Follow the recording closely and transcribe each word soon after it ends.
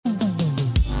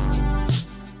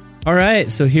All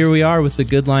right, so here we are with the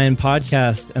Good Lion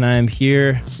podcast, and I'm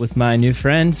here with my new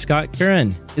friend, Scott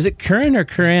Curran. Is it Curran or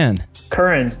Curran?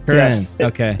 Curran. Yes.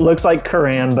 Okay. It looks like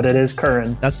Curran, but it is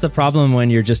Curran. That's the problem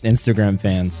when you're just Instagram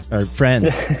fans or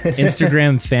friends,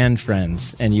 Instagram fan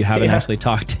friends, and you haven't actually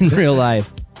talked in real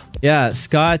life. Yeah,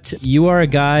 Scott, you are a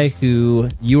guy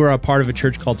you are a part of a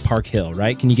church called Park Hill,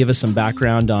 right? Can you give us some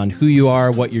background on who you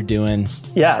are, what you're doing?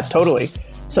 Yeah, totally.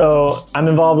 So I'm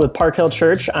involved with Park Hill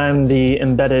Church. I'm the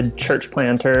embedded church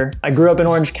planter. I grew up in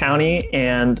Orange County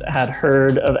and had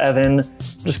heard of Evan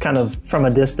just kind of from a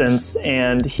distance.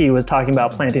 And he was talking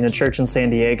about planting a church in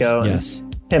San Diego. Yes.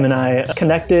 Him and I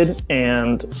connected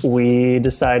and we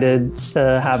decided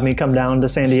to have me come down to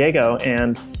San Diego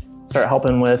and start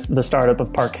helping with the startup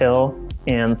of Park Hill.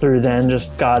 And through then,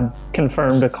 just God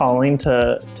confirmed a calling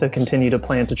to continue to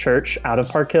plant a church out of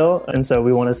Park Hill. And so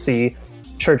we want to see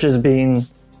churches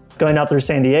going out through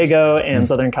San Diego and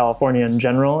Southern California in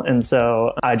general. And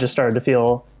so I just started to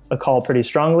feel a call pretty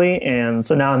strongly. And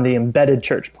so now I'm the embedded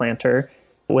church planter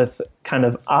with kind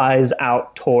of eyes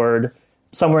out toward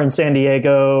somewhere in San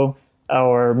Diego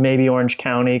or maybe Orange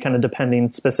County, kind of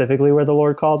depending specifically where the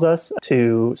Lord calls us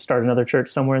to start another church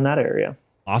somewhere in that area.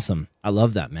 Awesome. I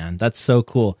love that, man. That's so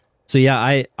cool. So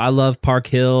yeah, I love Park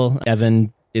Hill.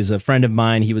 Evan is a friend of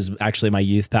mine. He was actually my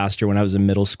youth pastor when I was in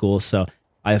middle school. So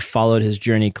I have followed his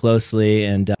journey closely,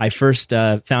 and I first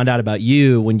found out about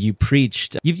you when you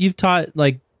preached. You've taught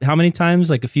like how many times?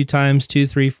 Like a few times, 2,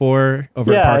 3, 4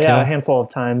 over at Park Hill? Yeah, a handful of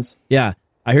times. Yeah,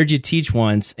 I heard you teach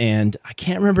once, and I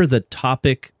can't remember the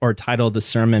topic or title of the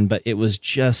sermon, but it was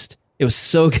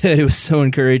so good. It was so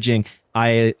encouraging.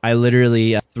 I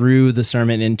literally threw the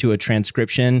sermon into a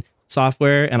transcription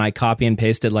software, and I copy and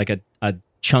pasted like a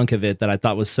chunk of it that I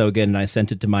thought was so good, and I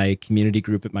sent it to my community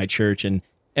group at my church, and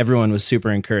everyone was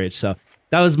super encouraged. So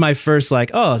that was my first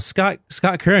Scott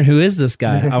Curran, who is this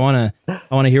guy? I want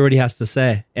to hear what he has to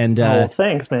say. And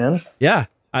thanks, man. Yeah,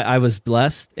 I was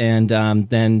blessed, and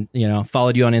then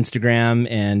followed you on Instagram,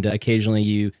 and occasionally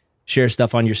you share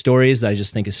stuff on your stories that I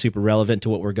just think is super relevant to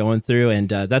what we're going through. And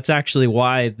that's actually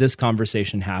why this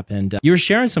conversation happened. You were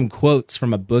sharing some quotes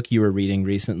from a book you were reading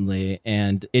recently,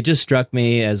 and it just struck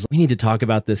me as we need to talk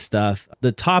about this stuff.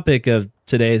 The topic of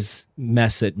today's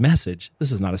message,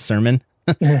 this is not a sermon.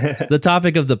 The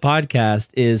topic of the podcast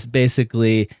is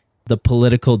basically the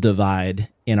political divide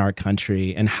in our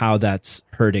country and how that's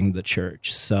hurting the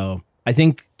church. So I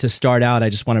think to start out, I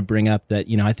just want to bring up that,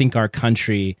 I think our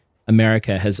country,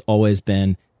 America, has always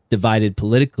been divided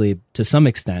politically to some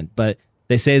extent, but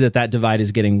they say that divide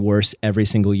is getting worse every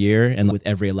single year, and with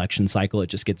every election cycle, it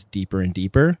just gets deeper and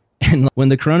deeper. And when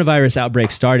the coronavirus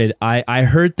outbreak started, I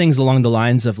heard things along the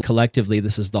lines of collectively,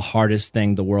 this is the hardest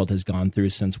thing the world has gone through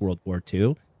since World War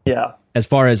II. Yeah. As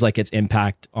far as like its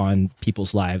impact on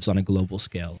people's lives on a global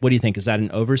scale. What do you think? Is that an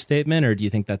overstatement, or do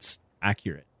you think that's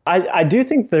accurate? I do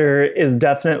think there is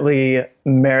definitely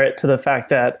merit to the fact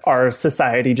that our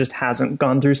society just hasn't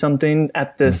gone through something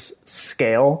at this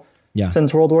scale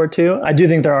since World War II. I do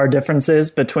think there are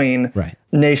differences between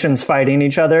nations fighting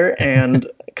each other and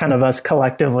kind of us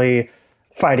collectively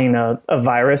fighting a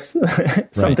virus,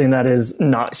 something that is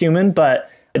not human, but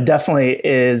it definitely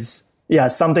is,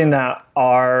 something that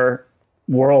our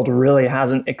world really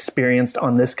hasn't experienced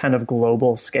on this kind of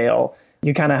global scale.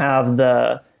 You kind of have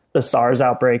the SARS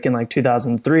outbreak in like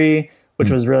 2003, which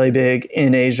was really big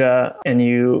in Asia. And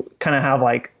you kind of have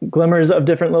like glimmers of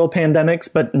different little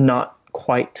pandemics, but not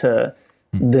quite to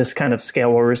this kind of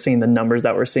scale where we're seeing the numbers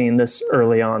that we're seeing this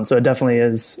early on. So it definitely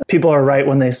is. People are right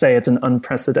when they say it's an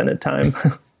unprecedented time.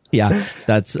 Yeah,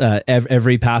 that's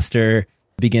every pastor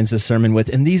begins a sermon with,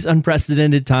 in these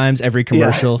unprecedented times, every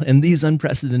commercial, in these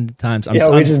unprecedented times.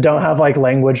 We just don't have like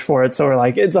language for it. So we're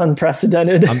like, it's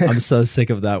unprecedented. I'm so sick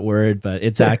of that word, but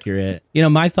it's accurate.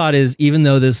 My thought is, even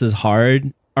though this is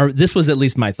hard, or this was at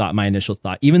least my initial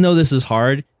thought, even though this is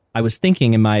hard, I was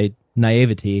thinking in my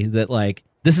naivety that like,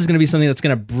 this is going to be something that's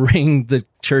going to bring the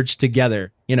church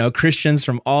together. Christians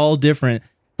from all different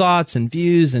thoughts and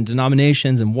views and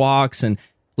denominations and walks and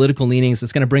political leanings.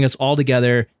 It's going to bring us all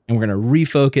together, and we're going to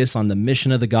refocus on the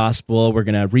mission of the gospel. We're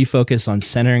going to refocus on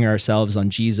centering ourselves on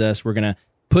Jesus. We're going to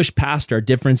push past our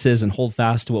differences and hold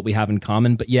fast to what we have in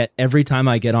common. But yet every time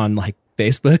I get on like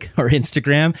Facebook or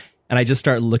Instagram and I just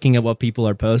start looking at what people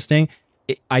are posting,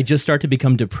 I just start to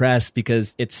become depressed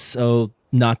because it's so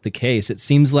not the case. It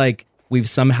seems like we've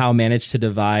somehow managed to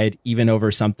divide even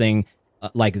over something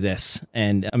like this.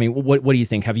 And I mean, what do you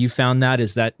think? Have you found that?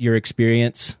 Is that your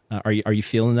experience? Are you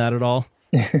feeling that at all?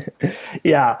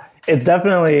 Yeah, it's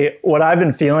definitely what I've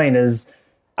been feeling is,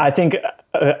 I think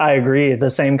I agree, the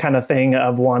same kind of thing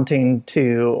of wanting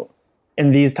to in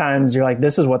these times, you're like,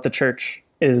 this is what the church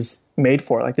is made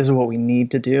for. Like, this is what we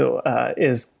need to do,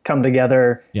 is come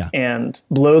together and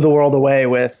blow the world away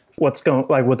with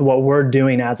with what we're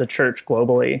doing as a church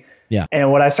globally. Yeah.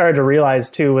 And what I started to realize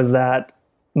too was that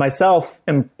myself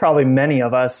and probably many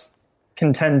of us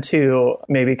can tend to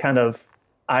maybe kind of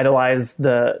idolize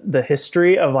the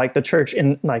history of like the church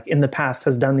in the past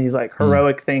has done these like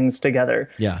heroic things together.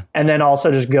 Yeah. And then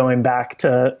also just going back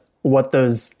to what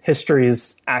those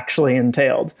histories actually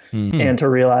entailed, and to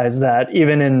realize that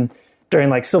even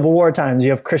during like Civil War times, you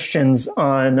have Christians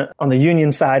on the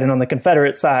Union side and on the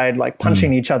Confederate side, like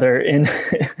punching each other in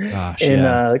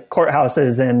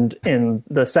courthouses and in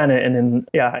the Senate and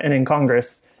in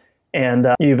Congress. And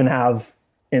you even have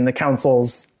in the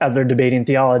councils, as they're debating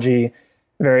theology,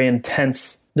 very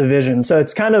intense division. So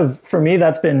it's kind of, for me,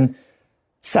 that's been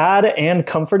sad and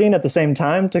comforting at the same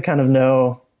time to kind of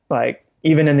know, like,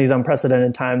 even in these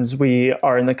unprecedented times, we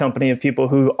are in the company of people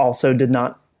who also did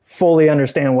not fully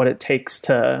understand what it takes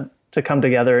to come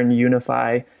together and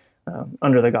unify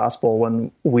under the gospel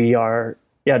when we are,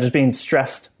 just being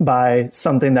stressed by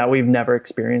something that we've never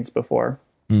experienced before.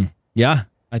 Yeah,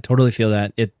 I totally feel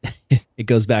that. It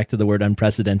goes back to the word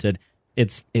unprecedented.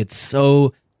 It's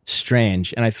so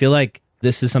strange. And I feel like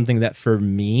this is something that for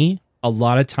me, a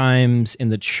lot of times in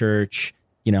the church,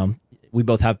 we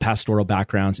both have pastoral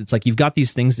backgrounds. It's like you've got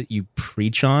these things that you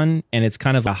preach on, and it's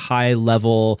kind of a high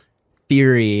level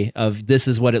theory of this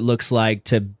is what it looks like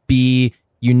to be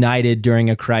united during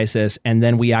a crisis. And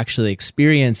then we actually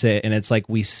experience it. And it's like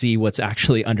we see what's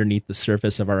actually underneath the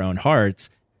surface of our own hearts.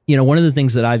 One of the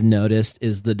things that I've noticed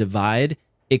is the divide.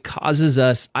 It causes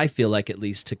us, I feel like at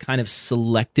least, to kind of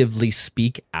selectively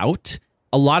speak out.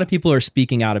 A lot of people are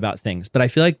speaking out about things, but I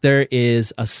feel like there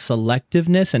is a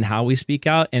selectiveness in how we speak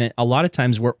out. And a lot of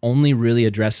times we're only really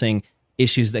addressing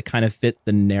issues that kind of fit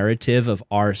the narrative of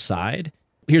our side.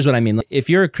 Here's what I mean. If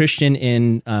you're a Christian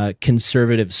in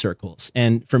conservative circles,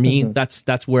 and for me,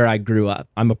 that's where I grew up.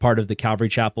 I'm a part of the Calvary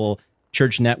Chapel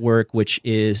Church Network, which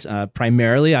is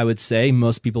primarily, I would say,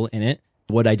 most people in it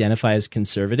would identify as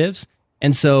conservatives.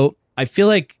 And so I feel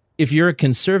like if you're a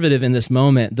conservative in this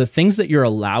moment, the things that you're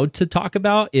allowed to talk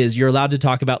about is you're allowed to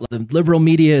talk about the liberal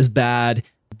media is bad.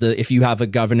 If you have a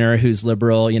governor who's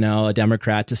liberal, a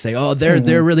Democrat, to say, oh,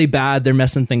 they're really bad, they're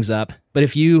messing things up. But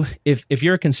if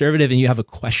you're a conservative and you have a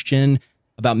question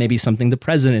about maybe something the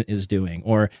president is doing,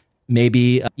 or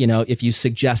maybe, if you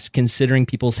suggest considering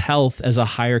people's health as a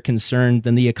higher concern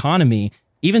than the economy,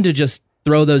 even to just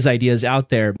throw those ideas out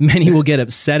there, many will get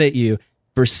upset at you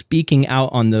for speaking out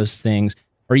on those things,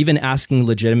 or even asking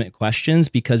legitimate questions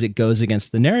because it goes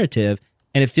against the narrative.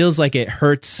 And it feels like it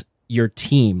hurts your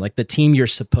team, like the team you're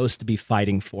supposed to be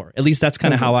fighting for. At least that's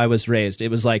kind of how I was raised. It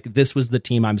was like, this was the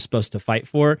team I'm supposed to fight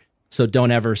for, so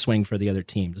don't ever swing for the other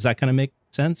team. Does that kind of make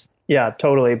sense? Yeah,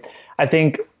 totally. I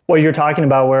think what you're talking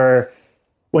about, where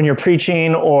when you're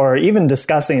preaching or even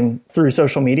discussing through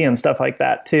social media and stuff like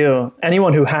that too,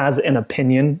 anyone who has an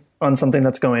opinion on something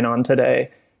that's going on today,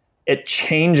 it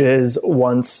changes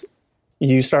once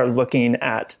you start looking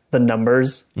at the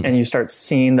numbers and you start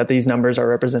seeing that these numbers are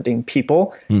representing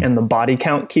people and the body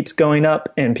count keeps going up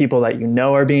and people that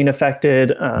are being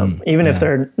affected, even if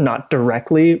they're not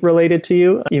directly related to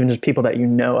you, even just people that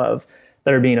of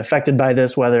that are being affected by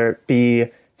this, whether it be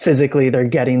physically they're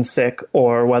getting sick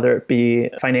or whether it be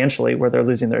financially where they're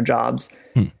losing their jobs.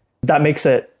 That makes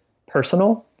it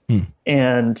personal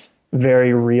and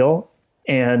very real.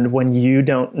 And when you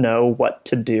don't know what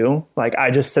to do, like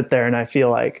I just sit there and I feel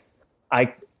like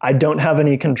I don't have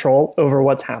any control over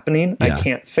what's happening. I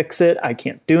can't fix it. I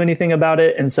can't do anything about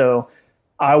it. And so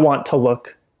I want to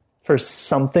look for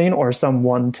something or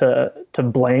someone to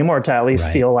blame, or to at least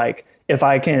feel like if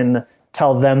I can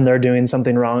tell them they're doing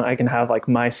something wrong, I can have like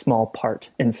my small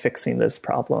part in fixing this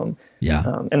problem.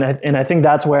 And I think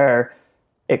that's where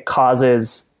it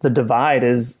causes the divide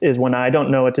is when I don't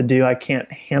know what to do. I can't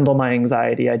handle my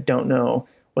anxiety. I don't know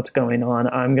what's going on.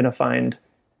 I'm going to find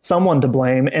someone to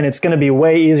blame, and it's going to be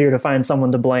way easier to find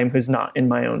someone to blame who's not in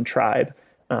my own tribe.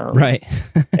 Right.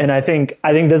 And I think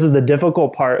this is the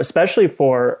difficult part, especially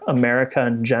for America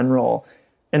in general.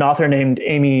 An author named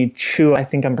Amy Chu, I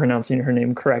think I'm pronouncing her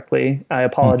name correctly. I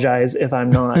apologize if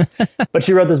I'm not. But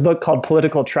she wrote this book called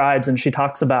Political Tribes, and she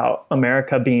talks about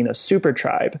America being a super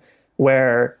tribe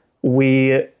where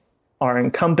we are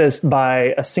encompassed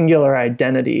by a singular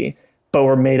identity, but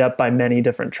we're made up by many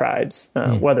different tribes,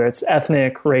 whether it's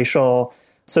ethnic, racial,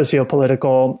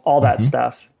 socio-political, all that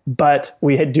stuff. But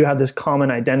we do have this common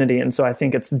identity. And so I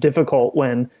think it's difficult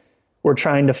when we're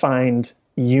trying to find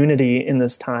unity in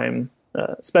this time,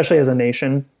 especially as a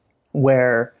nation,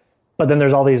 where But then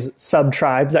there's all these sub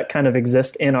tribes that kind of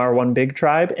exist in our one big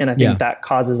tribe. And I think that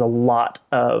causes a lot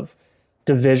of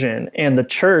division. And the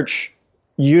church,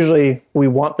 usually we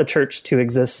want the church to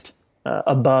exist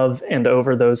above and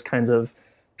over those kinds of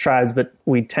tribes, but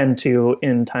we tend to,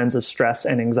 in times of stress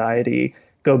and anxiety,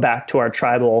 go back to our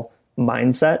tribal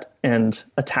mindset and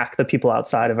attack the people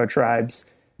outside of our tribes.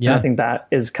 Yeah. And I think that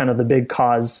is kind of the big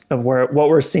cause of what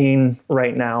we're seeing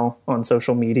right now on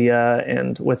social media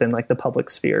and within like the public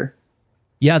sphere.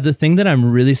 Yeah, the thing that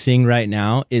I'm really seeing right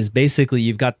now is basically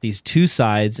you've got these two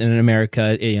sides, and in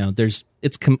America,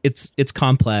 it's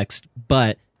complex,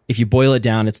 but if you boil it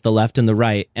down, it's the left and the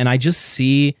right. And I just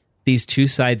see these two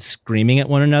sides screaming at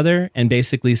one another and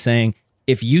basically saying,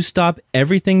 if you stop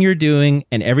everything you're doing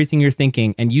and everything you're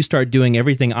thinking, and you start doing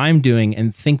everything I'm doing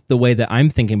and think the way that I'm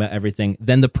thinking about everything,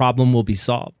 then the problem will be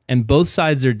solved. And both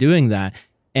sides are doing that.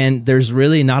 And there's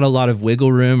really not a lot of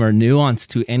wiggle room or nuance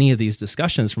to any of these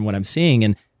discussions from what I'm seeing.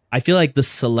 And I feel like the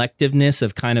selectiveness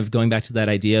of kind of going back to that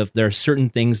idea of there are certain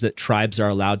things that tribes are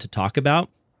allowed to talk about.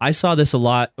 I saw this a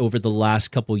lot over the last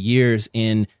couple years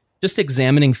in just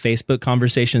examining Facebook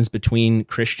conversations between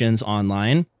Christians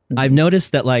online. Mm-hmm. I've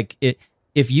noticed that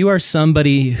if you are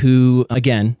somebody who,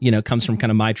 again, comes from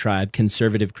kind of my tribe,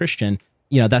 conservative Christian,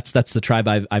 that's the tribe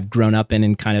I've grown up in,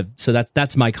 and kind of, so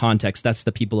that's my context. That's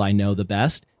the people I know the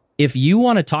best. If you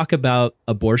want to talk about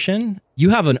abortion, you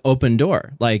have an open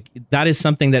door. Like, that is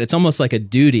something that it's almost like a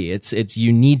duty. It's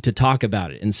you need to talk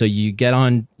about it. And so you get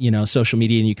on, social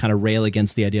media and you kind of rail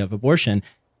against the idea of abortion.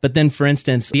 But then, for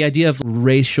instance, the idea of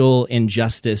racial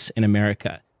injustice in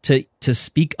America, to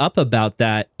speak up about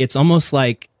that, it's almost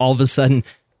like all of a sudden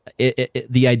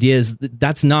the idea is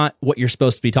that's not what you're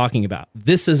supposed to be talking about.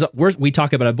 We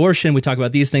talk about abortion, we talk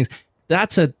about these things.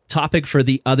 That's a topic for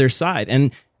the other side.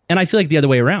 And I feel like the other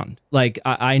way around. Like,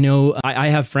 I know I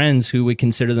have friends who would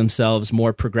consider themselves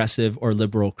more progressive or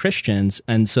liberal Christians,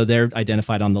 and so they're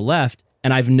identified on the left.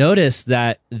 And I've noticed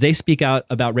that they speak out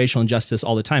about racial injustice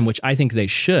all the time, which I think they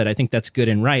should. I think that's good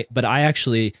and right. But I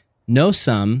actually know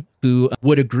some who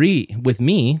would agree with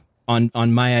me on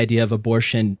my idea of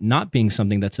abortion not being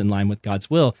something that's in line with God's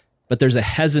will. But there's a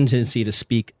hesitancy to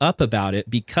speak up about it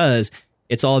because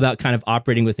it's all about kind of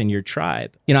operating within your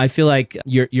tribe. I feel like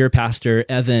your pastor,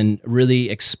 Evan, really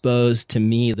exposed to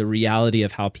me the reality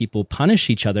of how people punish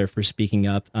each other for speaking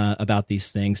up about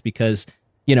these things, because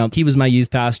he was my youth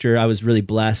pastor. I was really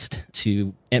blessed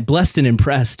and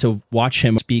impressed to watch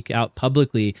him speak out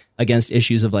publicly against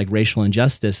issues of like racial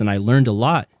injustice. And I learned a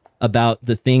lot about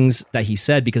the things that he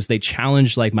said because they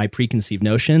challenged like my preconceived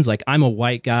notions. Like, I'm a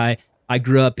white guy. I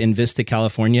grew up in Vista,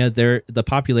 California. The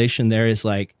population there is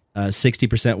like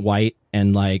 60% white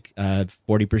and like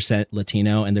 40%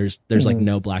 Latino. And there's like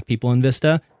no black people in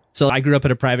Vista. So I grew up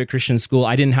at a private Christian school.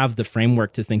 I didn't have the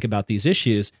framework to think about these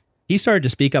issues. He started to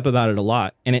speak up about it a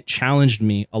lot, and it challenged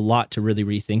me a lot to really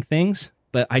rethink things.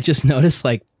 But I just noticed,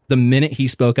 like, the minute he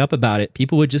spoke up about it,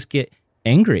 people would just get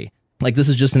angry. Like, this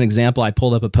is just an example. I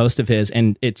pulled up a post of his,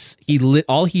 and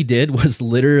all he did was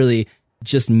literally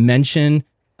just mention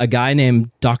a guy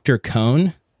named Dr.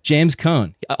 Cone, James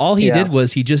Cone. All he did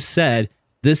was he just said,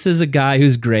 this is a guy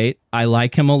who's great. I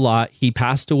like him a lot. He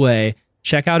passed away.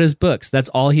 Check out his books. That's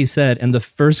all he said. And the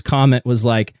first comment was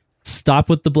like, stop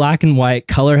with the black and white.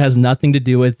 Color has nothing to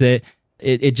do with it.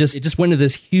 It just went into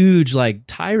this huge like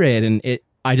tirade, and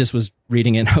I just was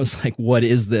reading it and I was like, what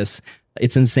is this?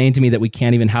 It's insane to me that we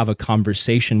can't even have a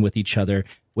conversation with each other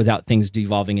without things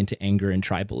devolving into anger and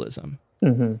tribalism.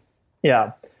 Mm-hmm.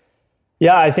 Yeah.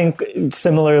 Yeah, I think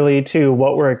similarly to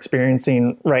what we're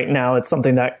experiencing right now, it's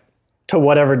something that, to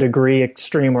whatever degree,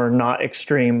 extreme or not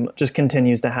extreme, just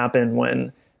continues to happen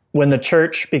when the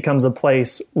church becomes a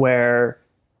place where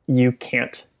you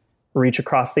can't reach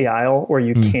across the aisle, where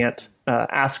you can't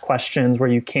ask questions, where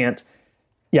you can't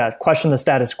question the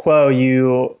status quo.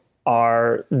 You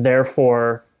are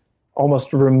therefore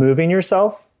almost removing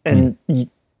yourself, and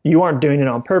you aren't doing it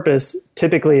on purpose.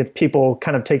 Typically, it's people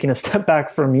kind of taking a step back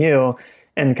from you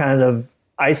and kind of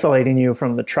isolating you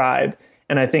from the tribe.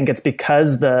 And I think it's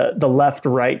because the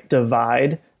left-right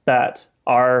divide that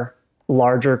our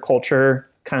larger culture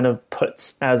kind of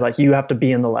puts as like, you have to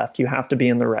be in the left, you have to be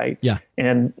in the right. Yeah.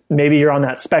 And maybe you're on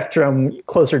that spectrum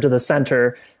closer to the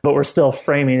center, but we're still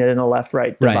framing it in a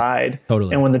left-right divide. Right.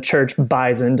 Totally. And when the church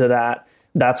buys into that,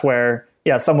 that's where,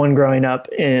 someone growing up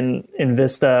in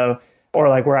Vista, or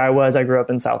like where I grew up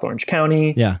in South Orange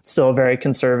County, still a very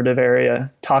conservative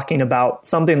area, talking about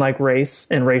something like race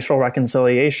and racial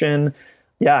reconciliation.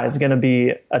 Yeah, it's going to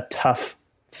be a tough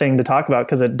thing to talk about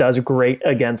because it does grate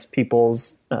against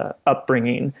people's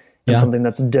upbringing and something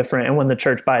that's different. And when the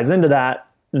church buys into that,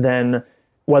 then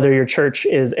whether your church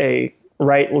is a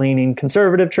right-leaning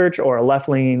conservative church or a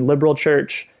left-leaning liberal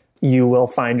church, you will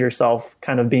find yourself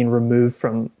kind of being removed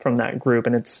from that group.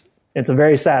 And it's a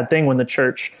very sad thing when the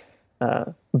church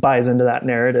buys into that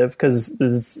narrative, because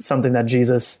this is something that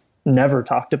Jesus never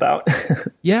talked about.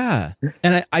 Yeah.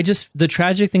 And I just, the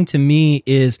tragic thing to me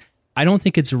is I don't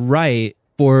think it's right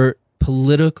for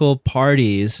political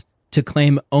parties to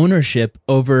claim ownership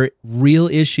over real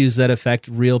issues that affect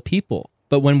real people.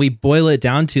 But when we boil it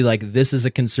down to like, this is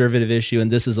a conservative issue and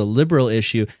this is a liberal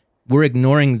issue, we're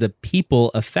ignoring the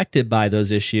people affected by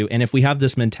those issues. And if we have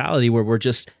this mentality where we're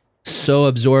just so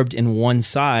absorbed in one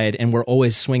side and we're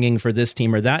always swinging for this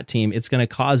team or that team, it's going to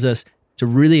cause us to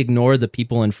really ignore the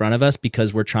people in front of us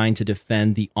because we're trying to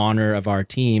defend the honor of our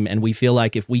team. And we feel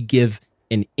like if we give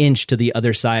an inch to the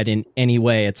other side in any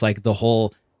way, it's like the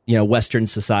whole, Western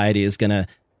society is going to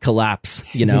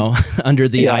collapse, under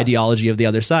the ideology of the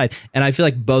other side. And I feel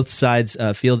like both sides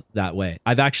feel that way.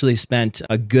 I've actually spent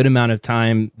a good amount of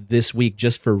time this week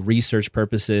just for research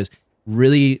purposes,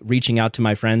 really reaching out to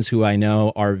my friends who I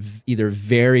know are either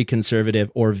very conservative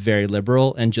or very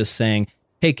liberal and just saying,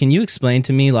 hey, can you explain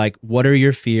to me, like, what are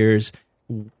your fears?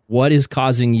 What is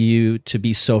causing you to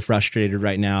be so frustrated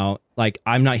right now? Like,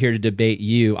 I'm not here to debate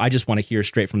you. I just want to hear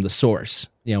straight from the source,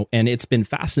 and it's been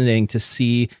fascinating to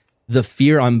see the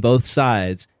fear on both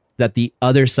sides that the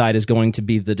other side is going to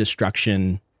be the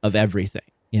destruction of everything,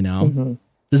 Mm-hmm.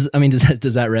 Does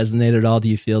that resonate at all? Do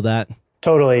you feel that?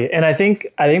 Totally. And I think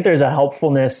there's a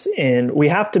helpfulness in, we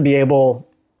have to be able,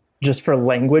 just for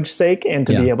language sake and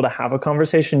to be able to have a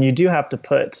conversation, you do have to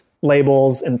put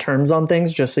labels and terms on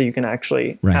things just so you can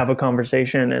actually have a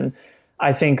conversation. And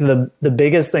I think the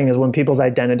biggest thing is when people's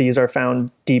identities are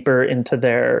found deeper into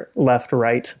their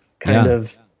left-right kind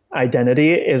of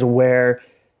identity is where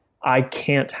I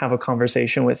can't have a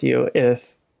conversation with you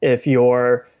if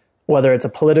you're, whether it's a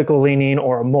political leaning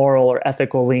or a moral or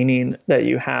ethical leaning that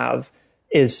you have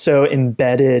is so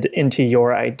embedded into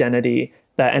your identity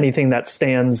that anything that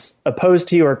stands opposed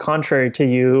to you or contrary to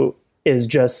you is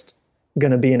just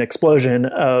going to be an explosion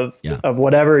of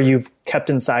whatever you've kept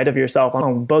inside of yourself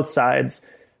on both sides.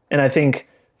 And I think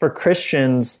for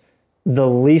Christians, the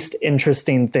least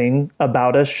interesting thing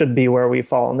about us should be where we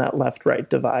fall in that left-right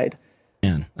divide.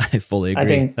 Man, I fully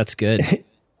agree. That's good.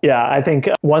 Yeah, I think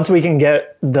once we can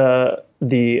get the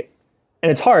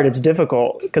and it's hard, it's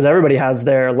difficult because everybody has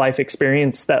their life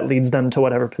experience that leads them to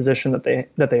whatever position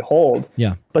that they hold.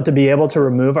 Yeah. But to be able to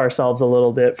remove ourselves a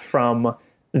little bit from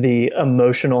the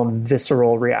emotional and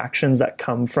visceral reactions that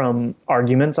come from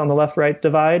arguments on the left-right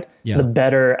divide, the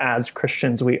better as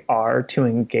Christians we are to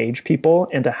engage people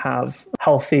and to have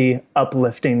healthy,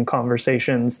 uplifting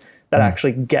conversations that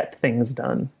actually get things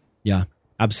done. Yeah,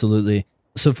 absolutely.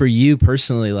 So for you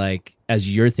personally, like as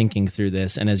you're thinking through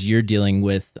this and as you're dealing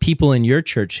with people in your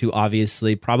church who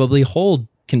obviously probably hold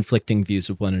conflicting views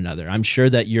with one another, I'm sure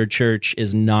that your church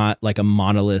is not like a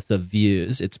monolith of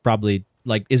views. It's probably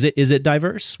like, is it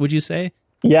diverse, would you say?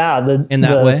 Yeah. In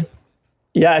that way?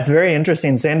 Yeah, it's very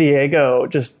interesting. San Diego,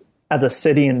 just as a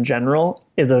city in general,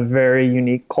 is a very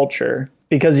unique culture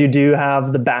because you do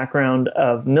have the background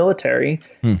of military.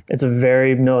 It's a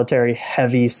very military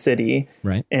heavy city.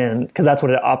 Right. And because that's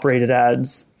what it operated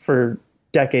as for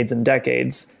decades and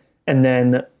decades. And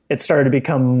then it started to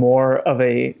become more of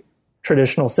a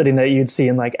traditional city that you'd see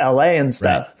in like LA and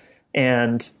stuff. Right.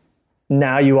 And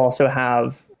now you also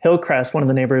have Hillcrest, one of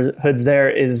the neighborhoods there,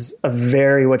 is a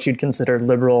very what you'd consider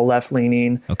liberal,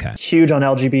 left-leaning, huge on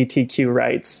LGBTQ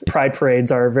rights. Pride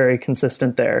parades are very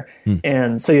consistent there.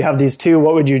 And so you have these two,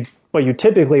 what you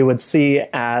typically would see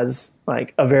as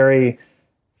like a very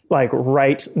like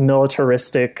right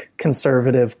militaristic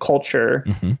conservative culture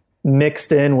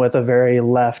mixed in with a very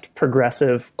left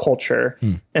are culture.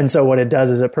 And so what it does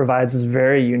is it provides this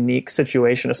very unique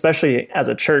situation, especially as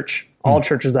a church. All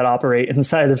churches that operate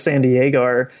inside of San Diego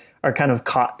are kind of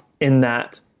caught in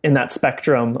that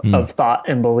spectrum of thought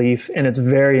and belief. And it's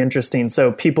very interesting.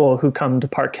 So people who come to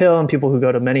Park Hill and people who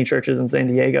go to many churches in San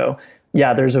Diego,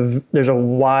 there's a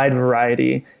wide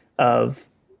variety of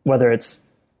whether it's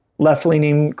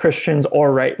left-leaning Christians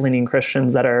or right-leaning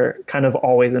Christians that are kind of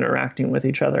always interacting with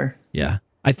each other. Yeah.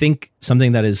 I think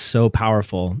something that is so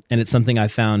powerful, and it's something I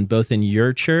found both in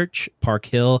your church, Park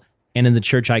Hill, and in the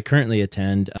church I currently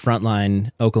attend,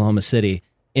 Frontline, Oklahoma City,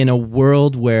 in a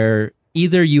world where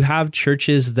either you have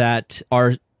churches that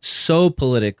are so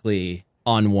politically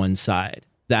on one side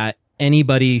that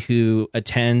anybody who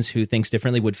attends who thinks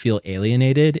differently would feel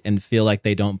alienated and feel like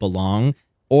they don't belong,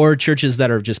 or churches that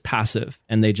are just passive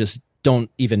and they just don't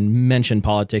even mention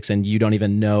politics and you don't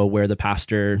even know where the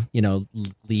pastor,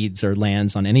 leads or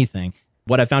lands on anything.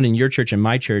 what I found in your church and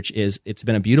my church is it's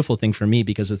been a beautiful thing for me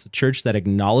because it's a church that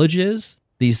acknowledges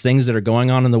these things that are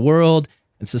going on in the world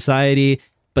and society,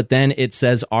 but then it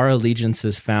says our allegiance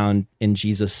is found in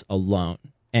Jesus alone.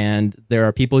 And there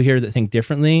are people here that think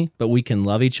differently, but we can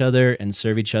love each other and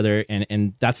serve each other.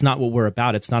 And that's not what we're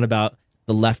about. It's not about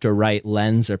the left or right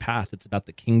lens or path. It's about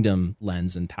the kingdom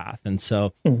lens and path. And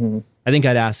so I think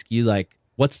I'd ask you, like,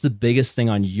 what's the biggest thing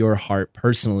on your heart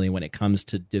personally when it comes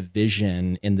to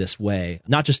division in this way,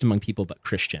 not just among people, but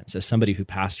Christians? As somebody who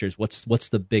pastors, what's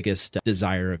the biggest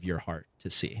desire of your heart to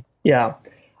see? Yeah.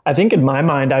 I think in my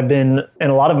mind, I've been, in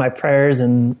a lot of my prayers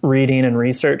and reading and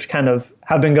research kind of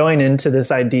have been going into this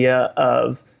idea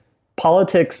of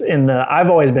politics I've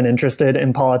always been interested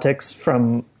in politics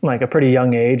from like a pretty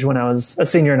young age. When I was a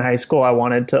senior in high school, I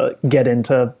wanted to get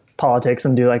into politics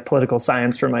and do like political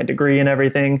science for my degree and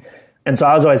everything. And so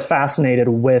I was always fascinated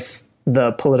with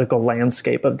the political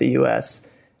landscape of the US.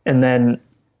 And then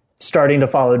starting to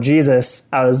follow Jesus,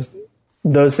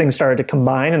 those things started to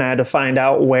combine, and I had to find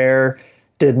out where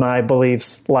did my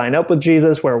beliefs line up with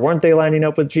Jesus? Where weren't they lining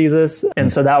up with Jesus?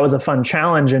 And so that was a fun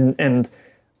challenge. And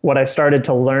what I started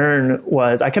to learn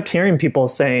was I kept hearing people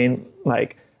saying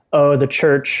like, oh, the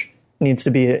church needs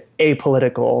to be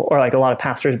apolitical, or like a lot of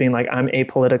pastors being like, I'm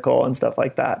apolitical and stuff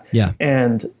like that. Yeah.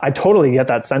 And I totally get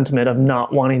that sentiment of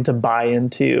not wanting to buy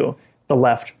into the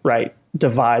left-right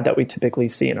divide that we typically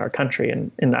see in our country.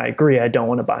 And I agree, I don't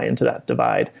want to buy into that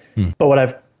divide. But what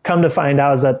I've come to find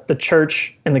out is that the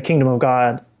church and the kingdom of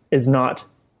God is not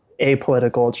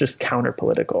apolitical, it's just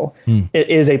counter-political. It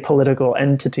is a political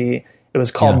entity. It was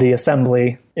called the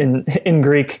assembly in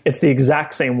Greek. It's the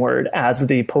exact same word as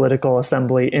the political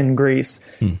assembly in Greece.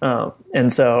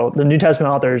 And so the New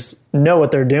Testament authors know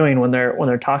what they're doing when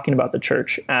they're talking about the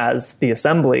church as the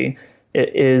assembly.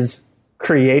 It is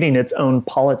creating its own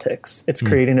politics. It's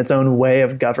creating its own way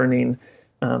of governing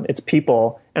its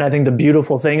people. And I think the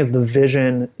beautiful thing is the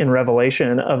vision in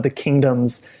Revelation of the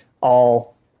kingdoms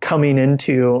all coming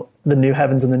into the new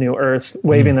heavens and the new earth,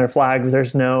 waving their flags.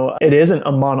 It isn't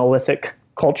a monolithic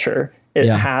culture. It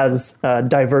has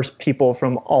diverse people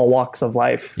from all walks of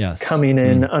life coming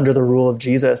in under the rule of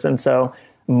Jesus. And so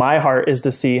my heart is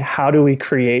to see, how do we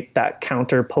create that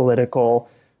counter-political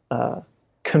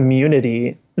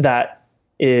community that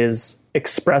is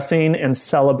expressing and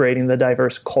celebrating the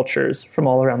diverse cultures from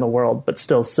all around the world, but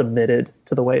still submitted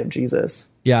to the way of Jesus.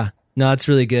 Yeah, no, that's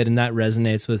really good. And that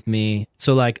resonates with me.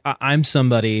 So like, I'm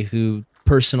somebody who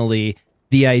personally,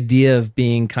 the idea of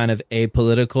being kind of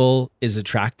apolitical is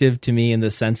attractive to me in the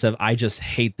sense of I just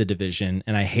hate the division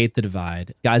and I hate the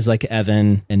divide. Guys like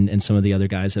Evan and some of the other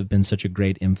guys have been such a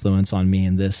great influence on me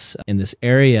in this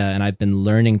area. And I've been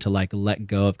learning to like let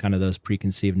go of kind of those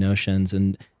preconceived notions.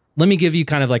 And let me give you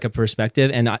kind of like a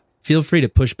perspective, and feel free to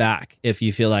push back if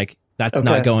you feel like that's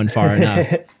not going far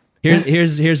enough.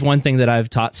 Here's one thing that I've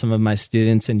taught some of my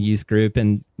students in youth group,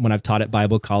 and when I've taught at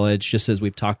Bible college, just as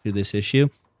we've talked through this issue.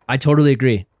 I totally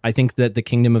agree. I think that the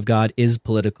kingdom of God is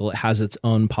political. It has its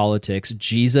own politics.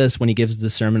 Jesus, when he gives the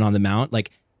Sermon on the Mount,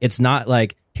 like, it's not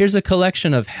like, here's a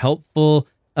collection of helpful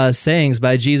sayings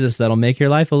by Jesus that'll make your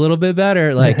life a little bit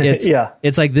better. Like, it's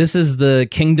it's like, this is the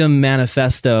kingdom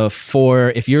manifesto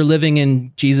for if you're living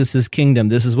in Jesus's kingdom,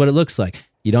 this is what it looks like.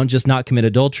 You don't just not commit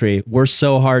adultery. We're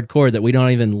so hardcore that we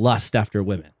don't even lust after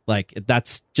women. Like,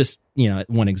 that's just,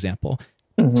 one example.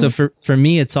 So for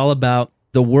me, it's all about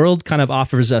the world kind of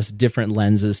offers us different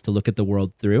lenses to look at the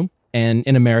world through. And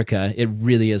in America, it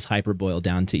really is hyper boiled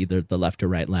down to either the left or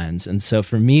right lens. And so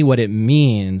for me, what it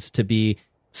means to be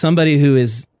somebody who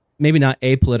is maybe not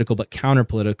apolitical, but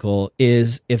counter-political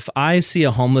is if I see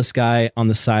a homeless guy on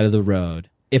the side of the road,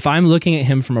 if I'm looking at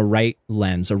him from a right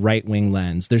lens, a right-wing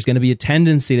lens, there's going to be a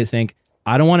tendency to think,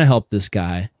 I don't want to help this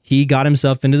guy. He got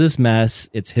himself into this mess.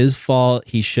 It's his fault.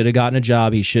 He should have gotten a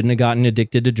job. He shouldn't have gotten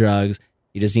addicted to drugs.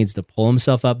 He just needs to pull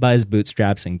himself up by his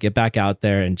bootstraps and get back out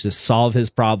there and just solve his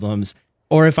problems.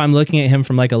 Or if I'm looking at him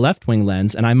from like a left-wing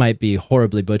lens, and I might be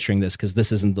horribly butchering this because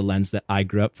this isn't the lens that I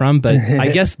grew up from, but I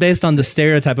guess based on the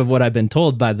stereotype of what I've been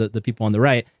told by the people on the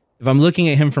right, if I'm looking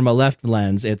at him from a left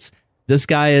lens, it's this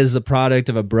guy is a product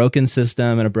of a broken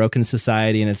system and a broken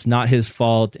society, and it's not his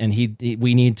fault, and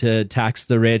we need to tax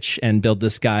the rich and build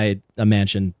this guy a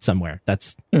mansion somewhere.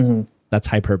 That's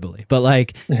hyperbole. But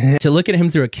like, to look at him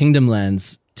through a kingdom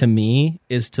lens, to me,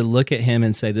 is to look at him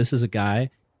and say, this is a guy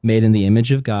made in the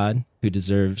image of God who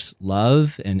deserves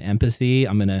love and empathy.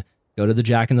 I'm going to go to the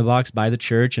Jack in the Box by the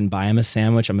church and buy him a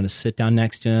sandwich. I'm going to sit down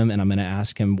next to him and I'm going to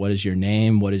ask him, what is your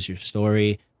name? What is your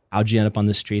story? How'd you end up on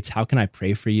the streets? How can I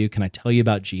pray for you? Can I tell you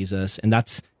about Jesus? And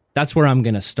that's that's where I'm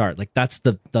going to start. Like that's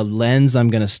the lens I'm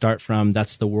going to start from.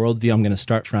 That's the worldview I'm going to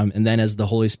start from. And then as the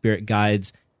Holy Spirit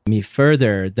guides me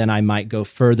further, then I might go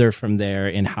further from there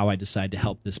in how I decide to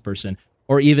help this person,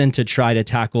 or even to try to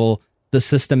tackle the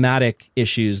systematic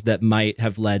issues that might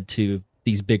have led to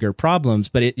these bigger problems.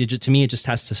 But to me, it just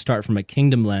has to start from a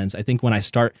kingdom lens. I think when I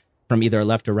start from either a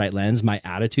left or right lens, my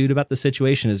attitude about the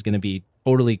situation is going to be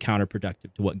totally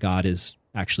counterproductive to what God is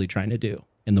actually trying to do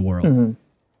in the world. Mm-hmm.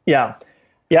 Yeah.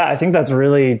 Yeah, I think that's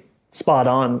really spot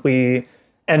on.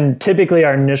 And typically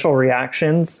our initial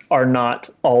reactions are not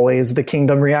always the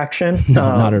kingdom reaction.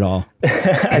 No, not at all.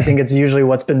 I think it's usually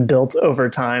what's been built over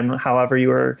time, however you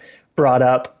were brought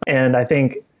up. And I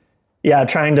think,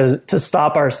 trying to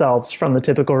stop ourselves from the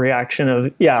typical reaction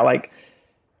of, like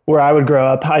where I would grow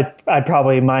up,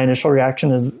 my initial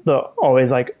reaction is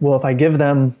always like, well, if I give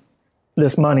them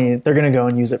this money, they're going to go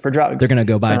and use it for drugs. They're going to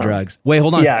go buy drugs. Wait,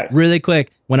 hold on. Yeah. Really quick.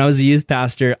 When I was a youth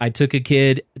pastor, I took a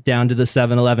kid down to the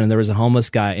 7-Eleven and there was a homeless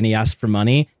guy and he asked for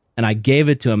money and I gave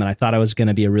it to him and I thought I was going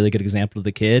to be a really good example of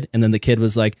the kid. And then the kid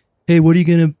was like, hey, what are you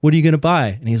going to buy?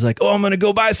 And he's like, oh, I'm going to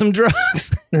go buy some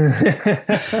drugs.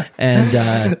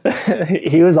 And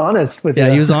he was honest with you.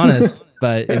 Yeah, he was honest,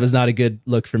 but it was not a good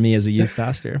look for me as a youth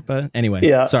pastor. But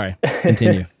anyway, sorry,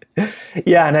 continue.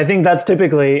 Yeah, and I think that's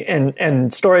typically,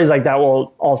 and stories like that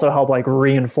will also help like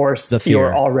reinforce the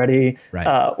fear.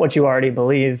 What you already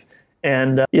believe.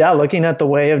 And looking at the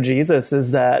way of Jesus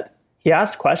is that he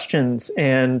asked questions,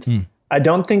 and I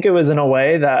don't think it was in a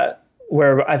way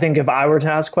where I think if I were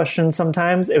to ask questions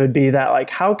sometimes, it would be that like,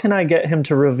 how can I get him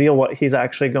to reveal what he's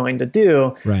actually going to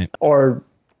do? Right. Or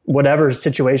whatever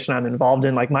situation I'm involved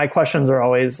in. Like my questions are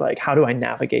always like, how do I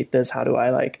navigate this? How do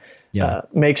I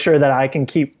make sure that I can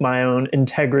keep my own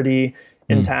integrity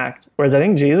intact? Whereas I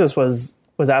think Jesus was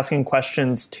asking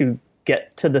questions to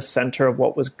get to the center of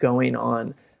what was going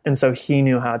on. And so he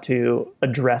knew how to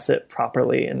address it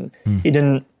properly. And he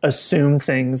didn't assume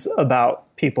things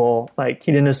about people. Like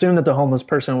he didn't assume that the homeless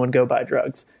person would go buy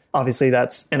drugs. Obviously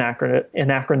that's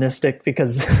anachronistic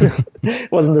because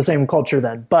it wasn't the same culture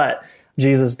then. But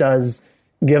Jesus does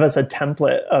give us a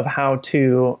template of how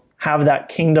to have that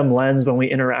kingdom lens when we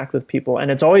interact with people.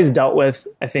 And it's always dealt with,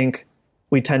 I think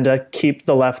we tend to keep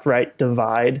the left-right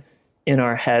divide in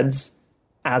our heads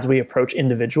as we approach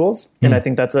individuals. And I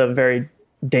think that's a very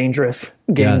dangerous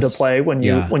game to play when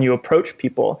you approach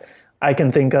people. I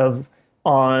can think of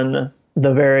on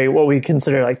the what we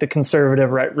consider like the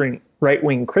conservative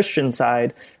right-wing Christian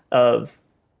side of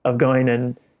going,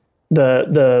 and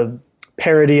the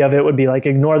parody of it would be like,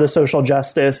 ignore the social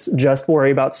justice, just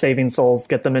worry about saving souls,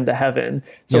 get them into heaven.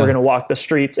 So we're going to walk the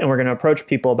streets and we're going to approach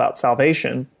people about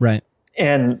salvation. Right.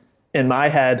 And in my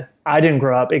head, I didn't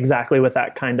grow up exactly with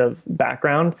that kind of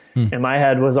background. And my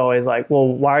head was always like, well,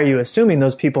 why are you assuming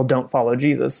those people don't follow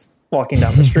Jesus walking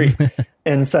down the street?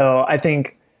 And so I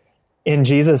think in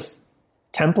Jesus'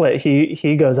 template,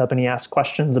 he goes up and he asks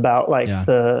questions about like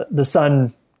the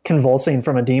son convulsing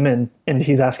from a demon, and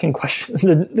he's asking questions.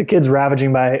 The kid's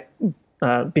ravaging by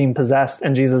being possessed,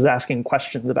 and Jesus is asking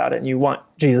questions about it. And you want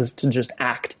Jesus to just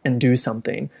act and do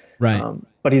something. Right.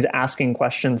 But he's asking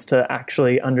questions to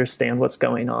actually understand what's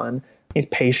going on. He's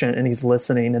patient and he's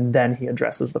listening, and then he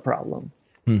addresses the problem.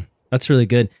 That's really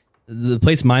good. The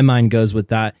place my mind goes with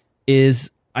that is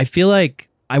I feel like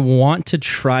I want to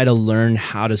try to learn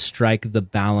how to strike the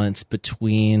balance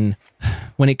between,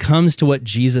 when it comes to what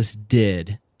Jesus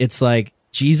did, it's like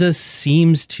Jesus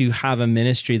seems to have a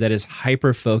ministry that is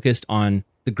hyper-focused on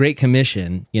the Great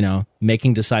Commission,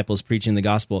 making disciples, preaching the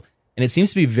gospel. And it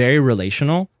seems to be very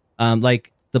relational.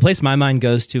 Like the place my mind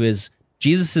goes to is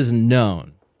Jesus is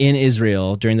known in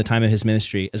Israel during the time of his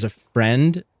ministry as a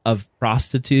friend of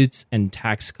prostitutes and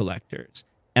tax collectors.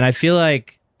 And I feel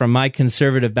like from my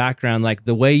conservative background, like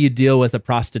the way you deal with a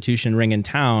prostitution ring in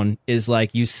town is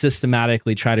like you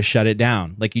systematically try to shut it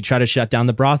down. Like you try to shut down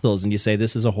the brothels and you say,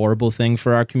 this is a horrible thing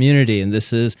for our community and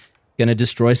this is going to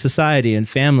destroy society and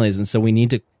families. And so we need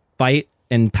to fight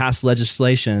and pass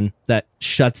legislation that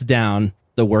shuts down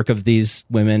the work of these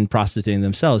women prostituting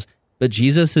themselves. But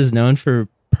Jesus is known for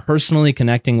personally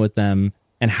connecting with them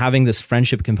and having this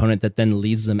friendship component that then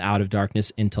leads them out of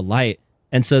darkness into light.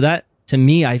 And so that, to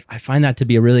me, I find that to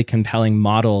be a really compelling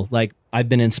model. Like I've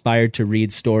been inspired to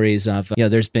read stories of,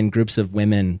 there's been groups of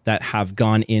women that have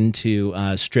gone into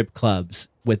strip clubs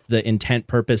with the intent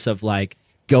purpose of like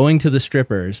going to the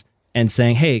strippers and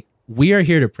saying, hey, we are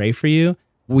here to pray for you.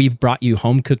 We've brought you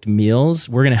home cooked meals.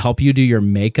 We're going to help you do your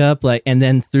makeup. And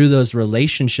then through those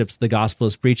relationships, the gospel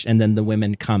is preached and then the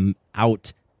women come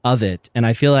out of it. And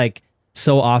I feel like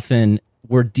so often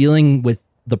we're dealing with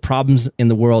the problems in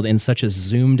the world in such a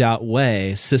zoomed out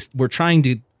way. We're trying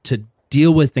to to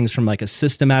deal with things from like a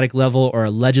systematic level or a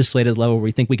legislative level where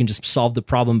we think we can just solve the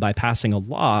problem by passing a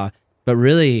law. But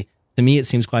really, to me, it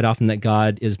seems quite often that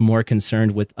God is more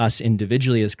concerned with us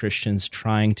individually as Christians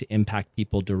trying to impact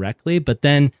people directly. But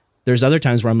then there's other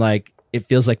times where I'm like, it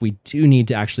feels like we do need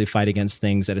to actually fight against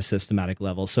things at a systematic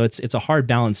level. So it's a hard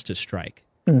balance to strike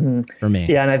for me.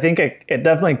 Yeah, and I think it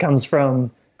definitely comes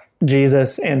from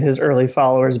Jesus and his early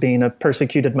followers being a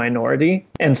persecuted minority.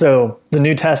 And so the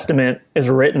New Testament is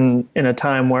written in a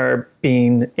time where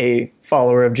being a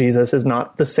follower of Jesus is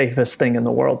not the safest thing in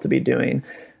the world to be doing.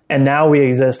 And now we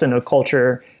exist in a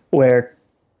culture where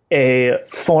a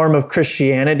form of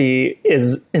Christianity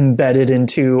is embedded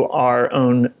into our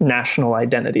own national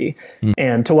identity.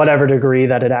 And to whatever degree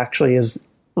that it actually is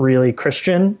really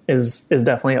Christian is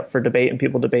definitely up for debate, and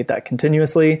people debate that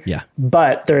continuously. Yeah.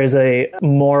 But there is a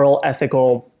moral,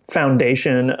 ethical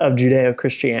foundation of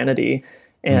Judeo-Christianity.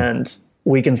 And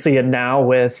we can see it now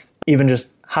with even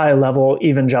just high-level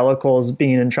evangelicals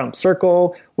being in Trump's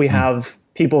circle. We have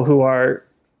people who are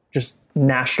just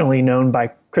nationally known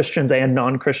by Christians and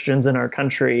non-Christians in our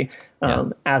country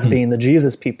as being the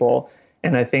Jesus people.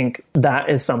 And I think that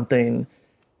is something,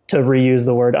 to reuse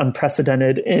the word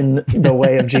unprecedented in the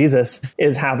way of Jesus,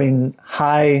 is having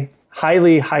highly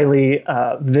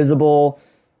visible,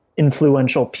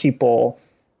 influential people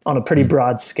on a pretty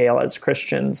broad scale as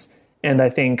Christians. And I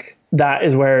think that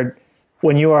is where,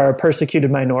 when you are a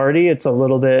persecuted minority, it's a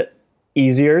little bit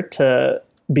easier to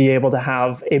be able to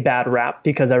have a bad rap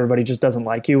because everybody just doesn't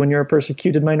like you when you're a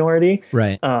persecuted minority.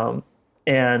 Right.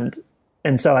 And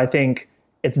so I think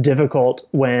it's difficult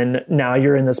when now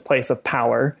you're in this place of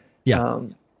power. Yeah.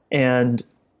 And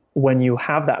when you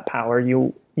have that power,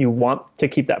 you want to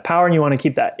keep that power and you want to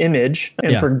keep that image,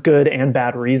 and for good and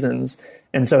bad reasons.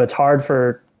 And so it's hard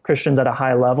for Christians at a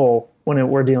high level when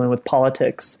we're dealing with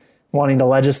politics, wanting to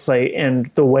legislate, and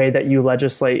the way that you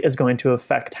legislate is going to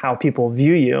affect how people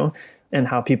view you and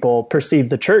how people perceive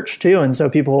the church too. And so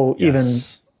people even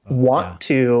want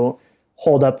to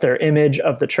hold up their image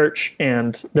of the church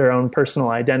and their own personal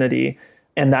identity.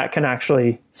 And that can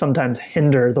actually sometimes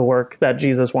hinder the work that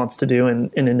Jesus wants to do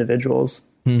in individuals.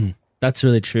 That's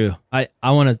really true. I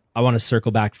want to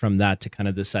circle back from that to kind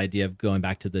of this idea of going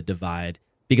back to the divide,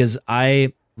 because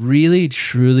I really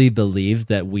truly believe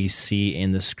that we see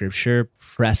in the scripture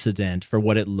precedent for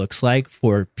what it looks like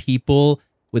for people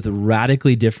with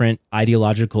radically different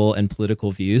ideological and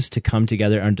political views to come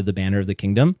together under the banner of the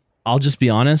kingdom. I'll just be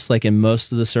honest, like in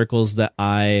most of the circles that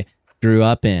I grew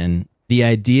up in, the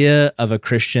idea of a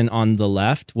Christian on the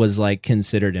left was like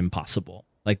considered impossible.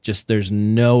 Like just there's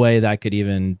no way that could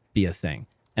even be a thing.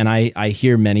 And I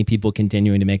hear many people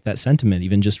continuing to make that sentiment.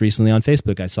 Even just recently on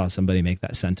Facebook, I saw somebody make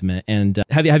that sentiment. And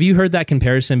have you heard that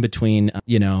comparison between,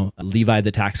 Levi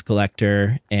the tax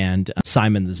collector and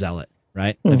Simon the zealot?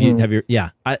 Right?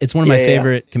 It's one of my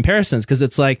favorite comparisons, because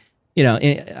it's like,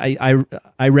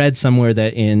 I read somewhere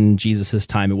that in Jesus's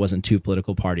time, it wasn't two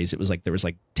political parties. It was like, there was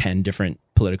like 10 different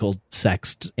political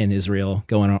sects in Israel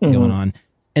going on.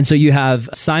 And so you have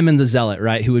Simon the Zealot,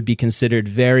 right, who would be considered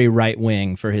very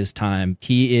right-wing for his time.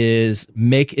 He is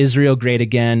make Israel great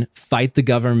again, fight the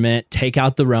government, take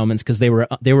out the Romans, because they were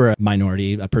a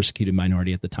minority, a persecuted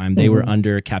minority at the time. They were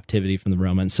under captivity from the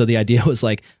Romans. So the idea was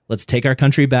like, let's take our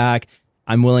country back.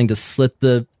 I'm willing to slit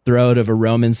the throat of a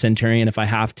Roman centurion if I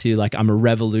have to. Like, I'm a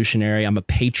revolutionary, I'm a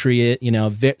patriot,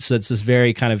 so it's this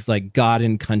very kind of like God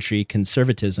and country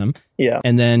conservatism. Yeah.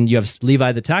 And then you have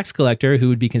Levi the tax collector, who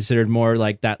would be considered more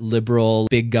like that liberal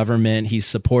big government. He's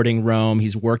supporting Rome.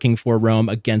 He's working for Rome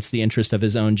against the interest of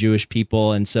his own Jewish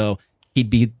people. And so he'd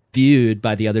be viewed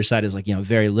by the other side as like,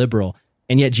 very liberal.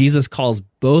 And yet Jesus calls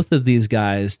both of these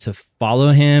guys to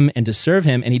follow him and to serve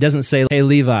him. And he doesn't say, hey,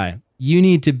 Levi, you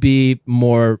need to be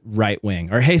more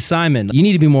right-wing, or hey, Simon, you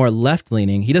need to be more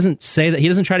left-leaning. He doesn't say that. He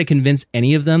doesn't try to convince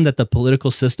any of them that the political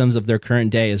systems of their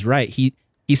current day is right. He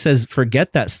says,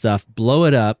 forget that stuff, blow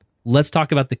it up. Let's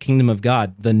talk about the kingdom of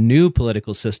God, the new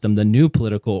political system, the new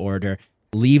political order.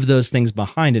 Leave those things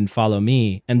behind and follow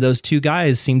me. And those two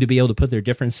guys seem to be able to put their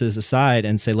differences aside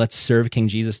and say, let's serve King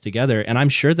Jesus together. And I'm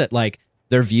sure that like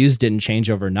their views didn't change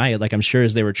overnight. Like I'm sure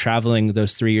as they were traveling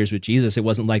those 3 years with Jesus, it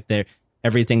wasn't like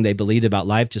everything they believed about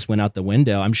life just went out the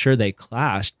window. I'm sure they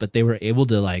clashed, but they were able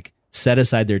to like set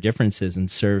aside their differences and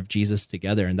serve Jesus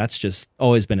together. And that's just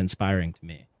always been inspiring to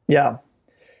me. Yeah.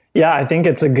 Yeah, I think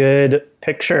it's a good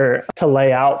picture to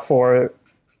lay out for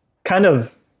kind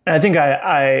of, and I think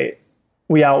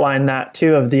we outlined that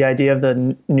too, of the idea of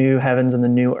the new heavens and the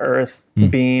new earth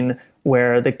being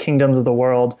where the kingdoms of the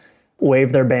world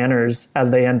wave their banners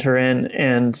as they enter in.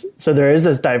 And so there is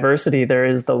this diversity. There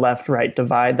is the left-right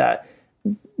divide that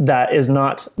that is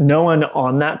not, no one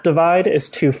on that divide is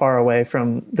too far away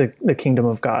from the kingdom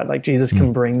of God. Like Jesus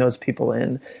can bring those people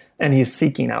in, and he's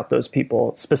seeking out those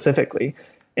people specifically.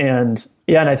 And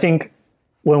and I think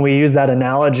when we use that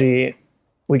analogy,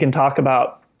 we can talk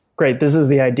about, great, this is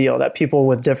the ideal, that people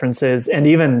with differences and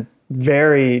even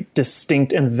very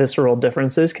distinct and visceral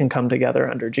differences can come together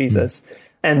under Jesus.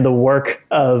 And the work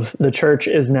of the church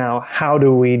is now, how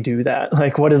do we do that?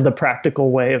 Like, what is the practical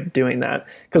way of doing that?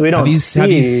 Because we don't Have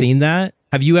you seen that?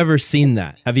 Have you ever seen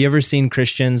that? Have you ever seen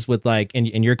Christians with, like,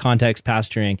 in your context,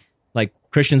 pastoring, like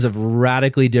Christians of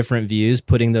radically different views,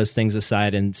 putting those things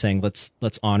aside and saying, let's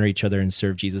honor each other and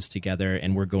serve Jesus together.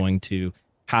 And we're going to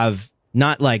have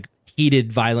not like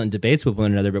heated, violent debates with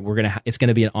one another, but it's going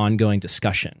to be an ongoing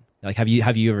discussion. Like, have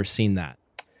you ever seen that?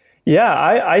 Yeah,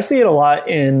 I see it a lot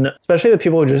in, especially the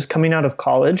people who are just coming out of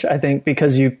college. I think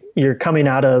because you're coming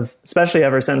out of, especially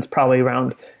ever since probably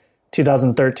around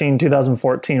 2013,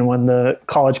 2014, when the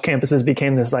college campuses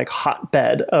became this like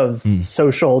hotbed of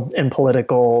social and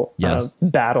political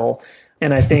battle.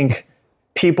 And I think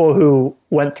people who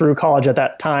went through college at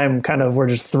that time kind of were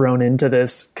just thrown into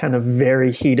this kind of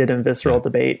very heated and visceral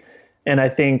debate. And I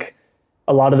think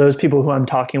a lot of those people who I'm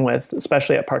talking with,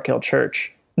 especially at Park Hill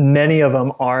Church, many of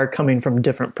them are coming from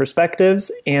different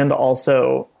perspectives and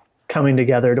also coming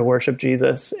together to worship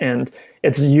Jesus. And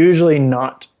it's usually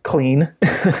not clean.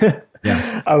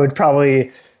 I would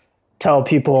probably tell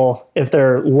people, if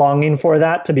they're longing for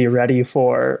that, to be ready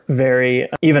for very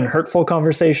even hurtful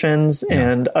conversations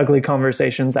and ugly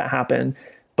conversations that happen.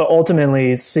 But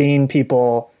ultimately, seeing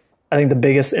people, I think the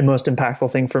biggest and most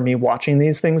impactful thing for me watching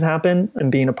these things happen and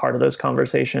being a part of those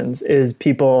conversations is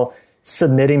people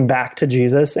submitting back to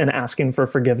Jesus and asking for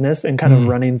forgiveness and kind of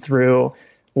running through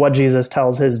what Jesus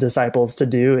tells his disciples to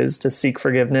do is to seek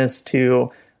forgiveness,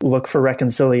 to look for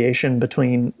reconciliation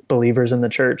between believers in the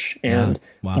church. And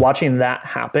watching that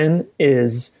happen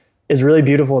is really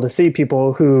beautiful to see.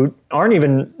 People who aren't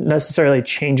even necessarily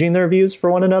changing their views for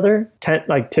one another.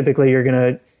 Typically you're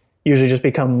going to usually just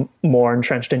become more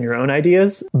entrenched in your own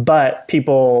ideas, but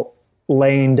people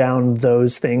laying down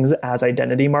those things as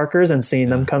identity markers and seeing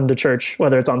them come to church,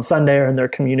 whether it's on Sunday or in their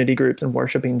community groups, and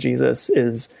worshiping Jesus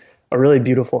is a really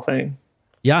beautiful thing.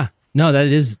 Yeah, no, that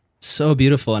is so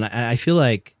beautiful. And I feel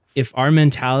like if our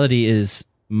mentality is,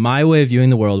 my way of viewing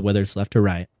the world, whether it's left or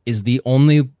right, is the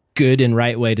only good and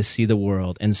right way to see the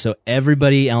world, and so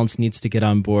everybody else needs to get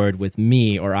on board with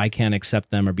me, or I can't accept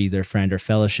them or be their friend or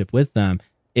fellowship with them,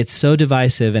 it's so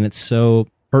divisive and it's so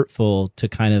hurtful to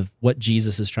kind of what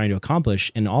Jesus is trying to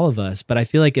accomplish in all of us. But I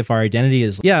feel like if our identity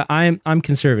is, I'm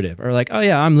conservative, or like,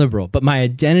 I'm liberal, but my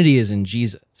identity is in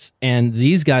Jesus, and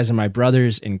these guys are my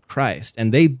brothers in Christ,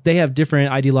 and they have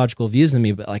different ideological views than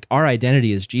me, but like our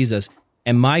identity is Jesus.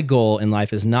 And my goal in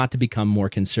life is not to become more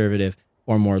conservative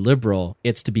or more liberal.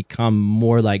 It's to become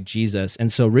more like Jesus. And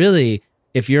so really,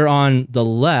 if you're on the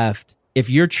left, if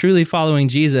you're truly following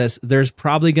Jesus, there's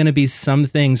probably going to be some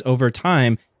things over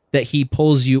time that he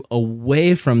pulls you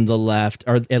away from the left,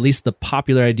 or at least the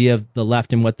popular idea of the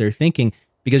left and what they're thinking,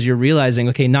 because you're realizing,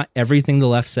 okay, not everything the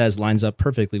left says lines up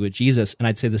perfectly with Jesus. And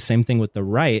I'd say the same thing with the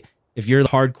right. If you're the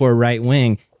hardcore right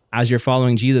wing, as you're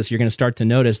following Jesus, you're going to start to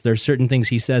notice there's certain things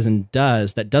he says and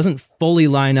does that doesn't fully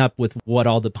line up with what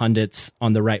all the pundits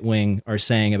on the right wing are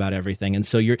saying about everything. And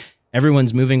so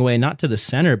everyone's moving away, not to the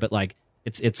center, but like,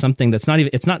 it's something that's not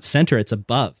even, it's not center, it's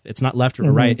above. It's not left or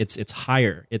right. It's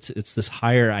higher. It's this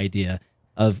higher idea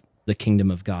of the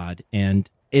kingdom of God. And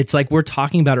it's like, we're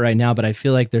talking about it right now, but I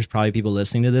feel like there's probably people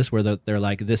listening to this where they're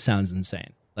like, this sounds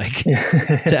insane. Like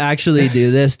to actually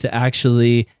do this, to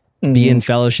actually be in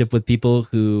fellowship with people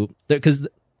who, because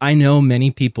I know many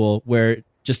people where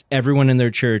just everyone in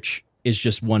their church is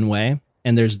just one way.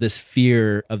 And there's this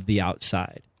fear of the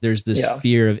outside. There's this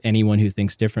fear of anyone who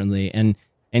thinks differently. And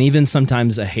even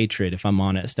sometimes a hatred, if I'm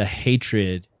honest, a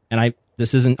hatred. And I'm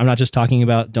not just talking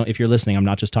about, if you're listening, I'm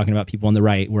not just talking about people on the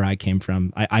right where I came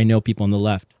from. I know people on the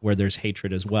left where there's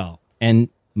hatred as well. And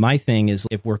my thing is,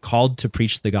 if we're called to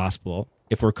preach the gospel,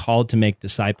 if we're called to make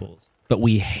disciples, but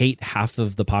we hate half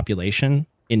of the population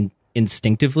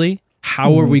instinctively,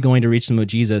 how are we going to reach them with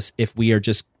Jesus if we are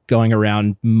just going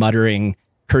around muttering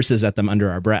curses at them under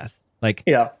our breath? Like,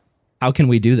 how can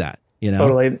we do that? You know?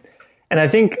 Totally. And I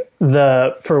think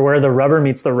for where the rubber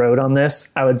meets the road on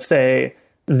this, I would say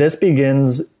this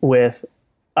begins with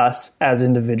us as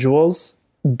individuals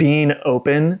being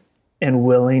open and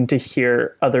willing to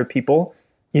hear other people.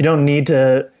 You don't need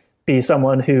to be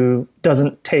someone who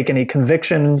doesn't take any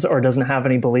convictions or doesn't have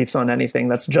any beliefs on anything.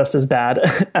 That's just as bad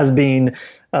as being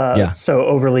so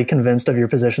overly convinced of your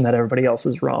position that everybody else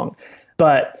is wrong.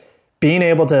 But being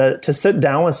able to sit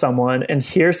down with someone and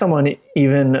hear someone,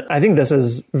 even, I think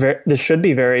this should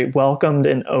be very welcomed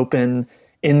and open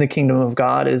in the kingdom of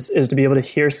God, is to be able to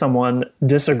hear someone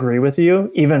disagree with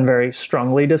you, even very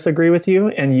strongly disagree with you,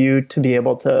 and you to be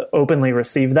able to openly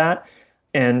receive that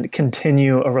and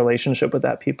continue a relationship with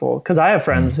that people. Because I have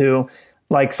friends who,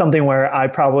 like, something where I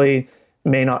probably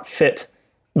may not fit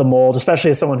the mold,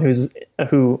 especially as someone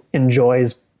who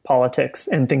enjoys politics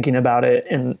and thinking about it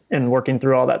and working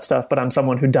through all that stuff, but I'm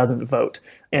someone who doesn't vote.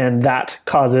 And that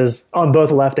causes, on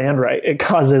both left and right, it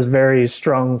causes very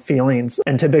strong feelings,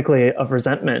 and typically of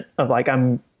resentment, of like,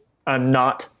 I'm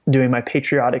not doing my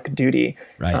patriotic duty.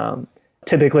 Right.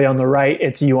 Typically on the right,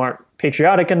 it's, you aren't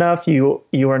patriotic enough. You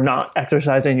are not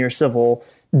exercising your civil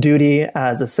duty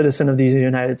as a citizen of the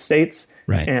United States.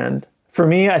 Right. And for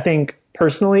me, I think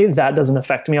personally, that doesn't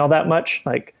affect me all that much.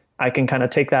 Like, I can kind of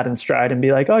take that in stride and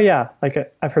be like, oh yeah,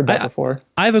 like I've heard that before.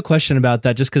 I have a question about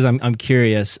that, just because I'm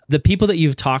curious. The people that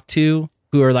you've talked to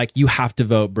who are like, you have to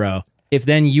vote, bro. If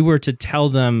then you were to tell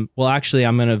them, well, actually,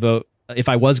 I'm going to vote. If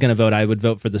I was going to vote, I would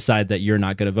vote for the side that you're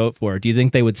not going to vote for. Do you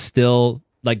think they would still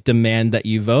like demand that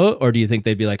you vote? Or do you think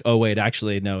they'd be like, oh, wait,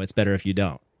 actually, no, it's better if you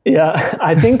don't? Yeah,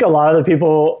 I think a lot of the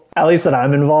people, at least that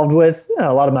I'm involved with,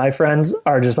 a lot of my friends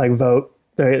are just like, vote.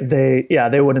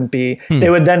 They wouldn't be, they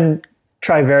would then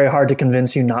try very hard to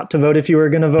convince you not to vote if you were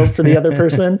going to vote for the other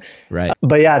person. Right.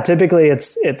 But yeah, typically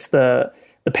it's the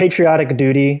patriotic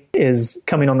duty is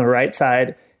coming on the right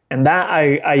side. And that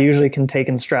I usually can take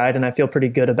in stride, and I feel pretty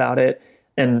good about it.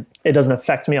 And it doesn't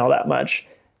affect me all that much.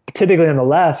 Typically on the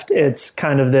left, it's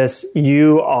kind of this,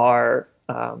 you are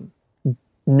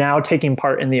now taking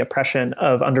part in the oppression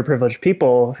of underprivileged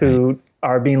people who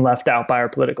are being left out by our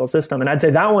political system. And I'd say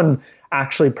that one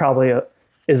actually probably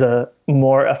is a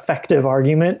more effective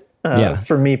argument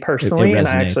for me personally. And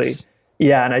I actually,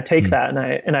 and I take that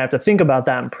and I have to think about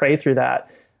that and pray through that.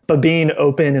 But being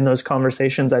open in those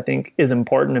conversations, I think, is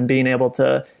important, and being able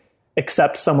to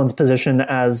accept someone's position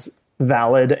as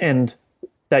valid, and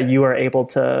that you are able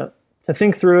to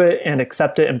think through it and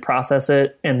accept it and process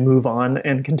it and move on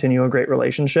and continue a great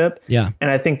relationship. Yeah. And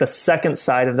I think the second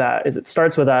side of that is it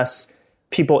starts with us,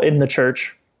 people in the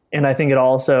church. And I think it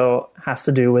also has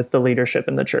to do with the leadership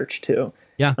in the church too.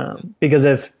 Yeah. Because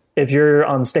if you're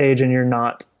on stage and you're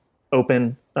not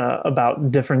open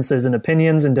about differences in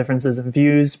opinions and differences in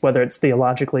views, whether it's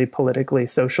theologically, politically,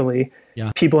 socially,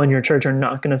 people in your church are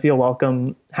not going to feel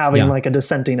welcome having like a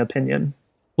dissenting opinion.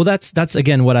 Well, that's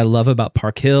again what I love about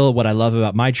Park Hill, what I love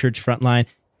about my church, Frontline.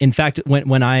 In fact,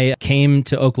 when I came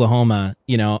to Oklahoma,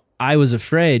 I was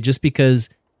afraid, just because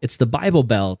it's the Bible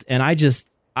Belt, and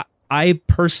I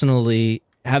personally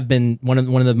have been one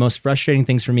of the most frustrating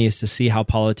things for me is to see how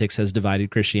politics has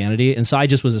divided Christianity. And so I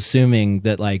just was assuming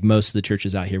that like most of the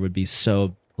churches out here would be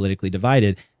so politically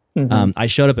divided. I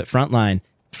showed up at Frontline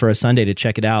for a Sunday to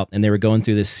check it out, and they were going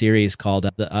through this series called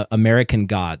the American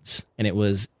Gods, and it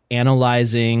was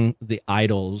analyzing the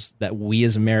idols that we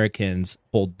as Americans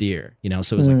hold dear.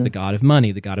 So it was like the god of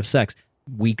money, the god of sex.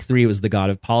 Week 3 was the god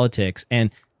of politics.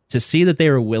 And to see that they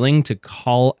were willing to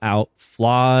call out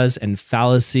flaws and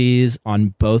fallacies on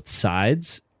both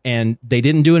sides, and they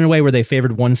didn't do it in a way where they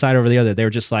favored one side over the other. They were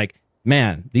just like,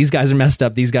 man, these guys are messed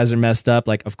up. These guys are messed up.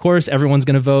 Like, of course, everyone's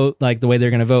going to vote like the way they're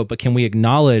going to vote, but can we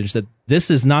acknowledge that this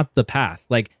is not the path?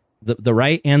 Like the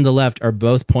right and the left are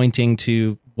both pointing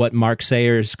to what Mark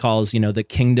Sayers calls, the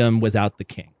kingdom without the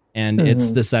king. And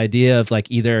it's this idea of like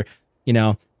either,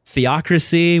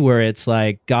 theocracy, where it's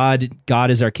like God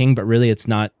is our king, but really it's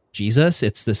not Jesus.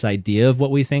 It's this idea of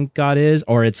what we think God is,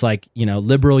 or it's like,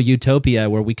 liberal utopia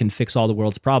where we can fix all the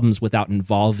world's problems without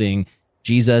involving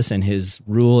Jesus and his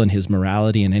rule and his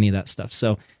morality and any of that stuff.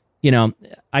 So,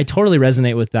 I totally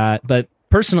resonate with that. But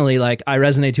personally, like, I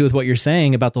resonate too with what you're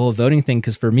saying about the whole voting thing.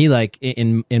 Cause for me, like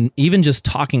in even just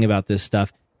talking about this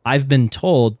stuff, I've been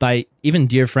told by even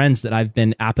dear friends that I've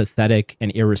been apathetic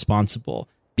and irresponsible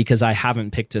because I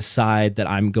haven't picked a side that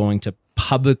I'm going to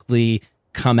publicly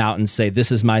come out and say,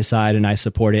 this is my side and I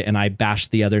support it, and I bash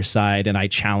the other side and I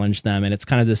challenge them. And it's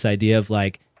kind of this idea of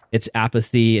like, it's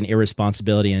apathy and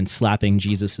irresponsibility and slapping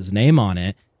Jesus's name on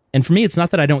it. And for me, it's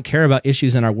not that I don't care about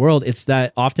issues in our world. It's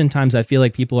that oftentimes I feel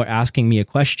like people are asking me a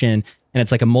question and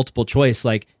it's like a multiple choice,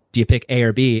 like, do you pick A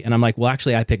or B? And I'm like, well,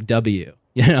 actually I pick W.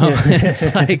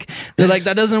 It's like, they're like,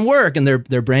 that doesn't work. And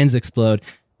their brains explode.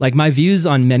 Like, my views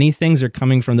on many things are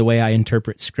coming from the way I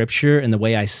interpret scripture and the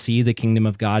way I see the kingdom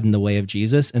of God and the way of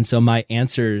Jesus. And so my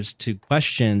answers to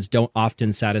questions don't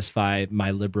often satisfy my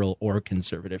liberal or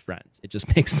conservative friends. It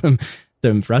just makes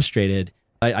them frustrated.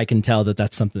 I can tell that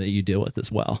that's something that you deal with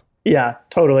as well. Yeah,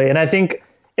 totally. And I think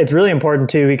it's really important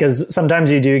too, because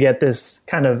sometimes you do get this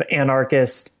kind of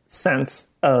anarchist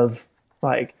sense of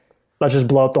like, let's just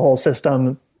blow up the whole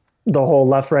system. The whole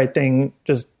left-right thing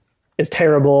just is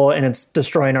terrible and it's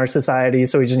destroying our society.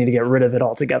 So we just need to get rid of it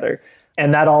altogether.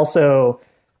 And that also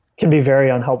can be very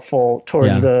unhelpful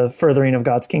towards the furthering of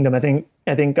God's kingdom. I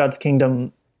think God's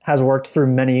kingdom has worked through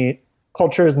many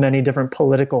cultures, many different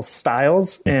political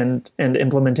styles and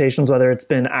implementations, whether it's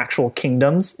been actual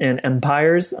kingdoms and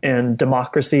empires and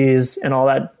democracies and all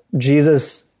that.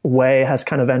 Jesus' way has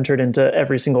kind of entered into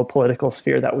every single political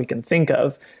sphere that we can think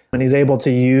of. And he's able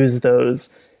to use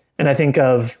those. And I think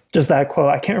of just that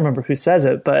quote, I can't remember who says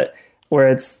it, but where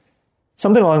it's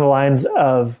something along the lines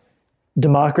of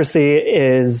democracy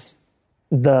is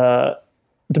a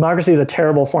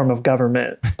terrible form of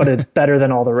government, but it's better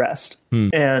than all the rest.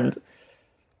 And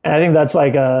I think that's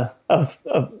like a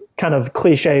kind of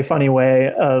cliche, funny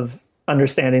way of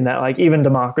understanding that, like, even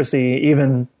democracy,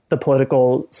 even the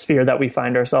political sphere that we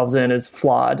find ourselves in is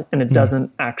flawed and it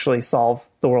doesn't actually solve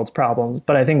the world's problems.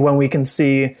 But I think when we can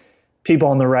see people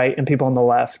on the right and people on the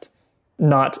left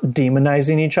not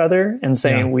demonizing each other and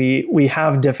saying we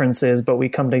have differences, but we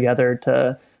come together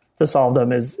to solve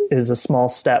them is a small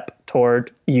step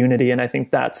toward unity. And I think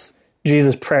that's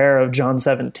Jesus' prayer of John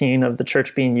 17 of the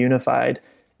church being unified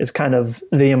is kind of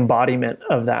the embodiment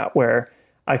of that, where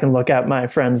I can look at my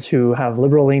friends who have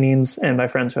liberal leanings and my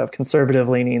friends who have conservative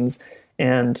leanings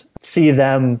and see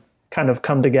them kind of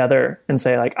come together and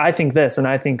say, like, I think this and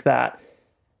I think that.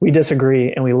 We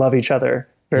disagree and we love each other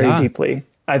very deeply.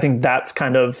 I think that's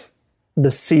kind of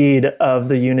the seed of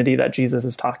the unity that Jesus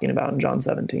is talking about in John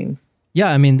 17.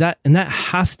 Yeah, I mean, that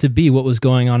has to be what was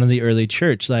going on in the early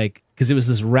church, like, because it was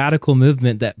this radical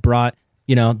movement that brought,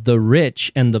 the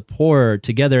rich and the poor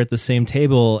together at the same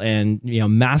table, and,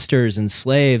 masters and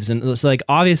slaves. And it's like,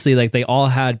 obviously, like, they all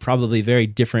had probably very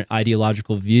different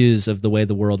ideological views of the way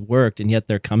the world worked, and yet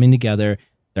they're coming together,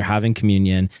 they're having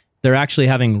communion, they're actually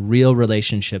having real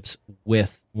relationships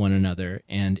with one another.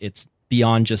 And it's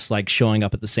beyond just like showing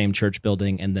up at the same church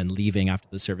building and then leaving after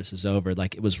the service is over.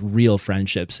 Like, it was real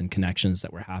friendships and connections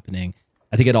that were happening.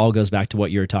 I think it all goes back to what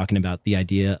you were talking about, the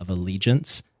idea of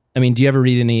allegiance. I mean, do you ever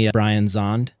read any Brian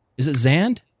Zond? Is it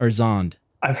Zand or Zond?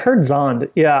 I've heard Zond.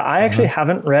 Yeah, I actually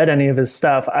haven't read any of his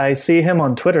stuff. I see him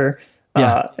on Twitter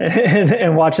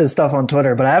and watch his stuff on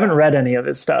Twitter, but I haven't read any of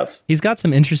his stuff. He's got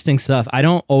some interesting stuff. I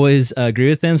don't always agree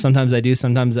with him. Sometimes I do,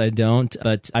 sometimes I don't.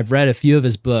 But I've read a few of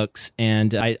his books,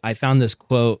 and I found this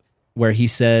quote where he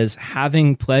says,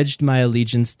 "Having pledged my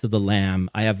allegiance to the Lamb,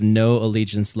 I have no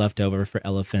allegiance left over for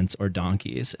elephants or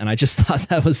donkeys." And I just thought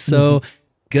that was so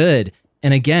good.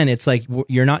 And again, it's like,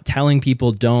 you're not telling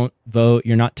people don't vote.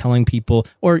 You're not telling people,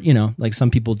 or, like,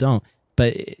 some people don't,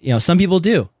 but, some people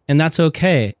do, and that's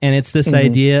okay. And it's this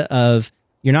idea of,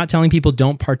 you're not telling people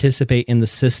don't participate in the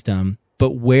system,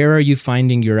 but where are you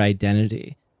finding your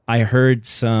identity? I heard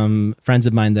some friends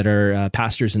of mine that are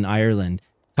pastors in Ireland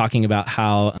talking about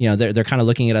how, they're kind of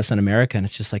looking at us in America, and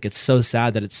it's just like, it's so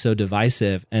sad that it's so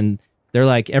divisive. And they're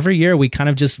like, every year we kind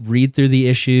of just read through the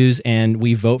issues and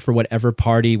we vote for whatever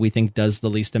party we think does the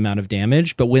least amount of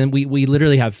damage. But when we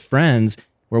literally have friends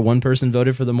where one person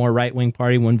voted for the more right-wing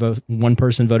party, one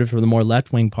person voted for the more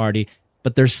left-wing party,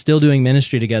 but they're still doing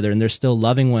ministry together and they're still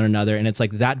loving one another. And it's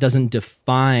like, that doesn't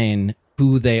define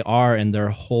who they are and their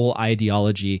whole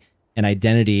ideology and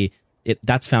identity.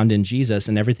 That's found in Jesus,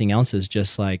 and everything else is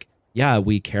just like, yeah,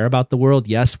 we care about the world.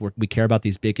 Yes, we care about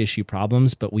these big issue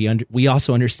problems, but we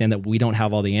also understand that we don't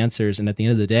have all the answers. And at the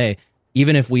end of the day,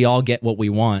 even if we all get what we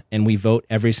want and we vote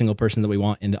every single person that we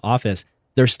want into office,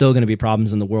 there's still going to be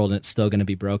problems in the world and it's still going to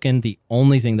be broken. The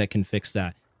only thing that can fix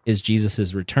that is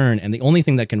Jesus's return. And the only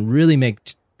thing that can really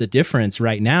make the difference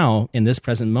right now in this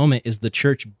present moment is the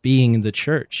church being the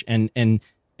church and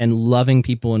loving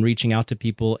people and reaching out to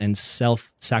people and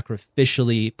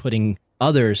self-sacrificially putting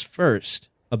others first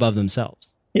above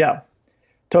themselves. Yeah,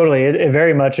 totally. It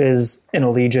very much is an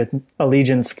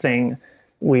allegiance thing.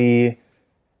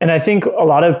 And I think a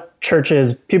lot of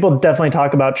churches, people definitely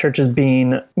talk about churches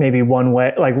being maybe one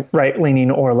way, like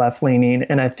right-leaning or left-leaning.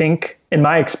 And I think, in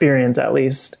my experience at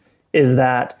least, is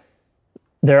that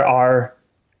there are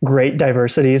great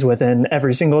diversities within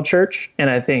every single church. And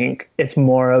I think it's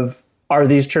more of, are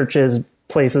these churches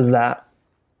places that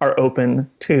are open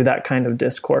to that kind of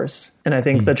discourse? And I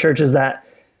think the churches that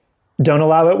don't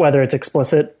allow it, whether it's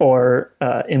explicit or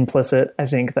implicit, I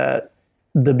think that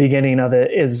the beginning of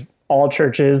it is all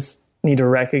churches need to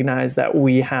recognize that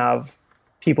we have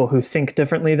people who think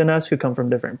differently than us, who come from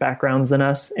different backgrounds than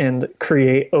us, and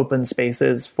create open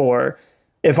spaces for,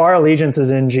 if our allegiance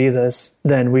is in Jesus,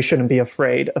 then we shouldn't be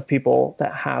afraid of people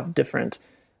that have different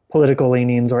political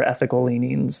leanings or ethical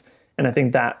leanings. And I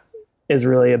think that is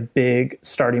really a big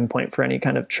starting point for any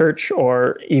kind of church,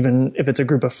 or even if it's a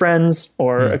group of friends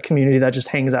or a community that just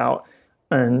hangs out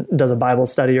and does a Bible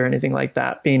study or anything like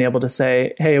that, being able to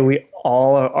say, hey, we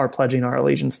all are pledging our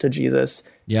allegiance to Jesus.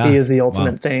 Yeah. He is the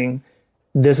ultimate thing.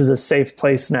 This is a safe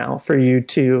place now for you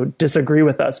to disagree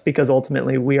with us, because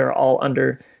ultimately we are all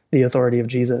under the authority of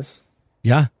Jesus.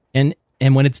 Yeah. And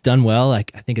when it's done well,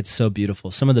 like, I think it's so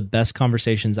beautiful. Some of the best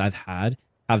conversations I've had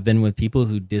have been with people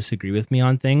who disagree with me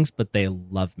on things, but they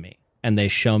love me and they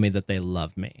show me that they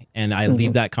love me. And I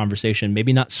leave that conversation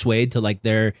maybe not swayed to like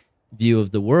their view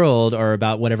of the world or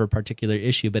about whatever particular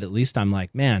issue, but at least I'm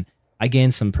like, man, I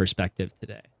gained some perspective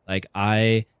today. Like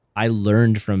I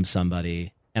learned from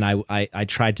somebody, and I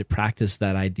tried to practice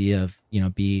that idea of,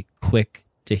 be quick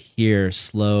to hear,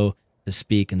 slow to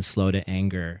speak, and slow to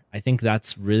anger. I think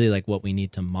that's really like what we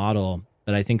need to model.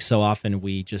 But I think so often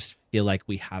we just feel like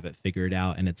we have it figured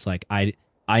out. And it's like,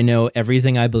 I know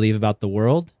everything I believe about the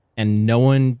world, and no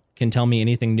one can tell me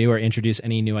anything new or introduce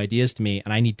any new ideas to me.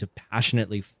 And I need to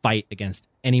passionately fight against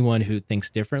anyone who thinks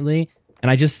differently. And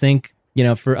I just think,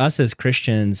 for us as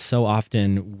Christians, so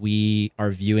often we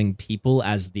are viewing people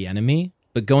as the enemy.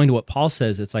 But going to what Paul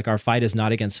says, it's like our fight is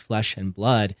not against flesh and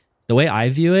blood. The way I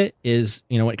view it is,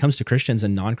 when it comes to Christians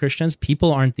and non-Christians,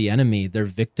 people aren't the enemy. They're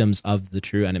victims of the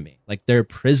true enemy. Like, they're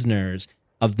prisoners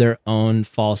of their own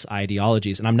false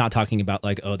ideologies. And I'm not talking about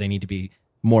like, oh, they need to be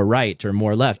more right or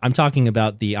more left. I'm talking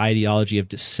about the ideology of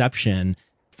deception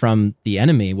from the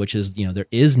enemy, which is, there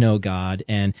is no God,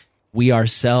 and we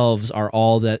ourselves are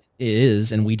all that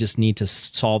is, and we just need to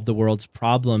solve the world's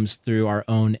problems through our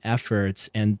own efforts.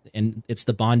 And it's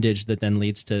the bondage that then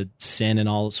leads to sin and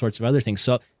all sorts of other things.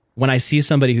 So when I see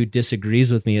somebody who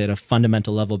disagrees with me at a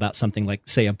fundamental level about something like,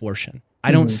 say, abortion,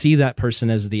 I don't see that person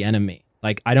as the enemy.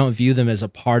 Like, I don't view them as a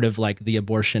part of like the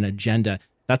abortion agenda.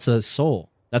 That's a soul.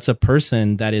 That's a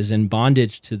person that is in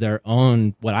bondage to their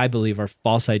own, what I believe are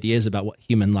false ideas about what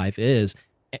human life is.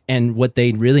 And what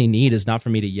they really need is not for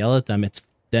me to yell at them.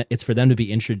 It's for them to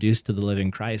be introduced to the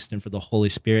living Christ, and for the Holy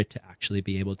Spirit to actually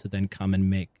be able to then come and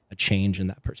make a change in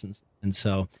that person's. And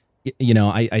so,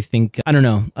 I think, I don't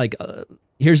know, like,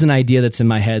 here's an idea that's in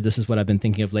my head. This is what I've been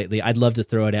thinking of lately. I'd love to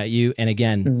throw it at you. And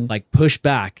again, like, push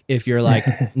back if you're like,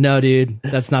 no, dude,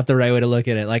 that's not the right way to look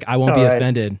at it. Like, I won't be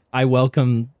offended. I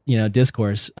welcome,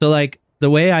 discourse. So like, the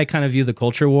way I kind of view the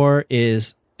culture war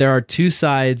is there are two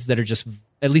sides that are just,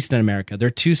 at least in America, there are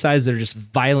two sides that are just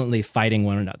violently fighting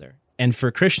one another. And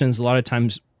for Christians, a lot of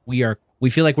times we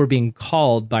feel like we're being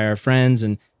called by our friends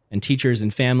and teachers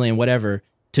and family and whatever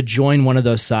to join one of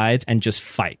those sides and just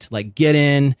fight. Like, get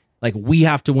in, like, we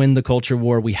have to win the culture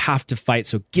war. We have to fight.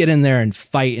 So get in there and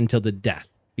fight until the death,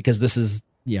 because this is,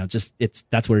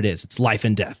 that's what it is. It's life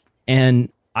and death.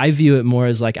 And I view it more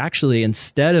as like, actually,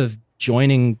 instead of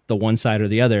joining the one side or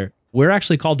the other, we're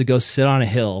actually called to go sit on a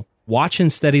hill, watch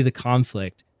and study the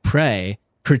conflict, pray,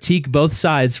 critique both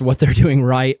sides for what they're doing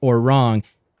right or wrong.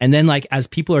 And then, like, as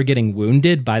people are getting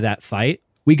wounded by that fight,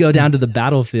 we go down to the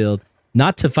battlefield,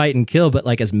 not to fight and kill, but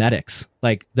like as medics.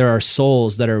 Like, there are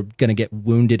souls that are going to get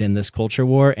wounded in this culture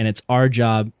war. And it's our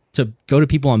job to go to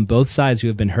people on both sides who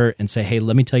have been hurt and say, hey,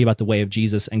 let me tell you about the way of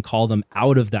Jesus, and call them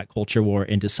out of that culture war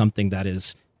into something that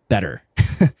is better.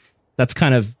 That's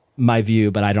kind of my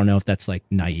view, but I don't know if that's like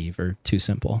naive or too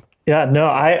simple. Yeah, no,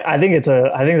 I think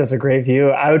that's a great view.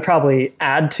 I would probably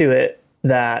add to it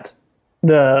that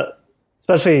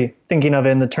especially thinking of it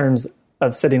in the terms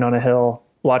of sitting on a hill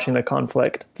watching the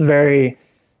conflict.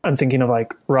 I'm thinking of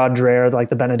like Rod Dreher, like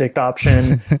the Benedict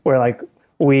option, where like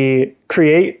we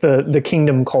create the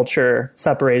kingdom culture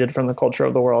separated from the culture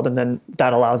of the world, and then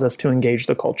that allows us to engage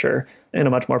the culture in a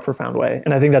much more profound way.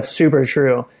 And I think that's super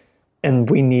true, and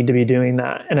we need to be doing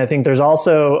that. And I think there's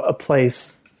also a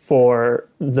place for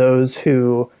those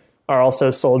who are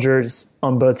also soldiers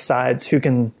on both sides, who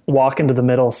can walk into the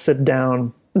middle, sit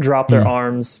down, drop their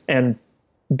arms, and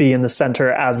be in the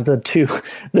center as the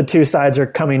two sides are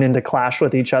coming into clash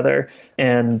with each other.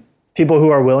 And people who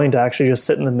are willing to actually just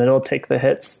sit in the middle, take the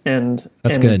hits. And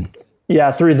that's good.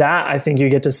 Yeah. Through that, I think you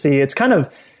get to see, you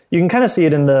can kind of see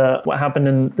it in what happened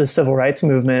in the civil rights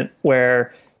movement,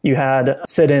 where you had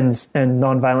sit-ins and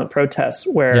nonviolent protests,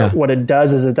 where what it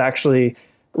does is it's actually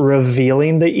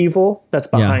revealing the evil that's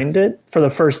behind it. For the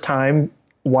first time,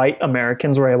 white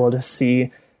Americans were able to see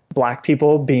Black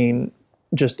people being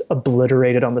just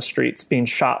obliterated on the streets, being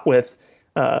shot with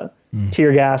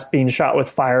tear gas, being shot with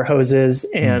fire hoses,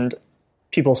 and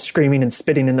people screaming and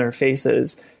spitting in their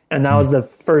faces. And that was the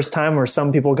first time where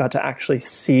some people got to actually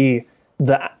see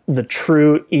the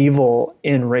true evil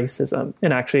in racism,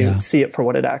 and actually see it for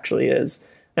what it actually is.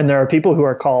 And there are people who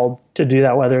are called to do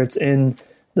that, whether it's in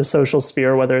the social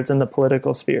sphere, whether it's in the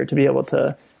political sphere, to be able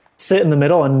to sit in the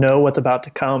middle and know what's about to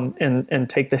come and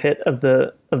take the hit of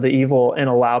the evil and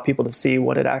allow people to see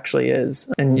what it actually is.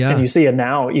 And you see it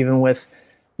now, even with,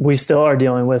 we still are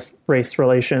dealing with race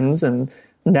relations, and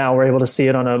now we're able to see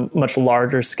it on a much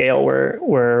larger scale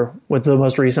where with the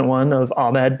most recent one of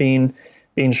Ahmed being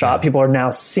shot, people are now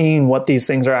seeing what these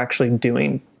things are actually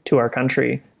doing to our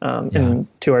country and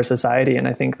to our society. And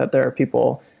I think that there are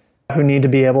people who need to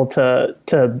be able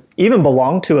to even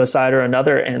belong to a side or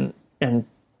another, and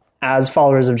as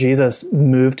followers of Jesus,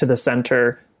 move to the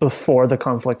center before the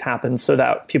conflict happens, so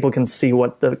that people can see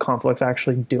what the conflict's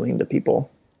actually doing to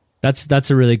people. That's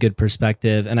a really good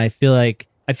perspective, and I feel like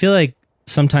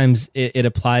sometimes it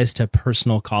applies to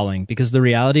personal calling, because the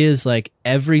reality is, like,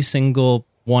 every single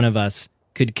one of us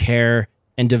could care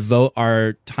and devote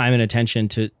our time and attention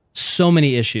to so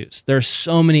many issues. There are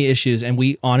so many issues, and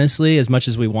we honestly, as much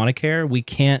as we want to care, we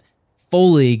can't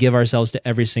fully give ourselves to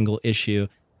every single issue.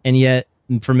 And yet,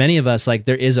 for many of us, like,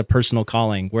 there is a personal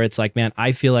calling where it's like, man,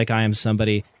 I feel like I am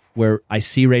somebody where I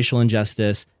see racial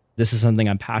injustice. This is something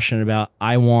I'm passionate about.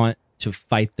 I want to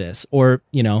fight this. Or,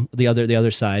 you know, the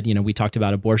other side, you know, we talked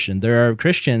about abortion. There are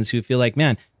Christians who feel like,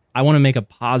 man, I want to make a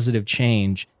positive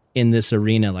change in this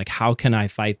arena. Like, how can I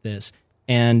fight this?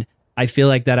 And I feel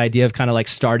like that idea of kind of like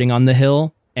starting on the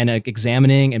hill and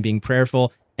examining and being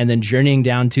prayerful, and then journeying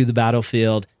down to the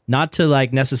battlefield, not to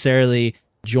like necessarily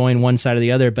join one side or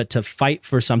the other, but to fight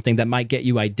for something that might get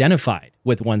you identified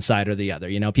with one side or the other.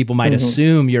 You know, people might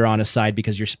assume you're on a side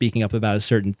because you're speaking up about a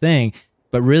certain thing,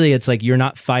 but really it's like you're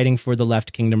not fighting for the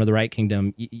left kingdom or the right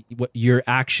kingdom. Your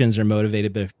actions are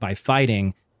motivated by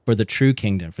fighting for the true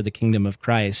kingdom, for the kingdom of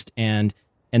Christ. And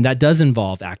that does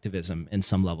involve activism in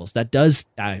some levels. That does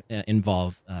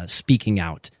involve speaking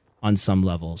out on some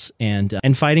levels, and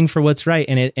fighting for what's right.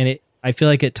 And it I feel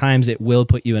like at times it will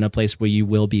put you in a place where you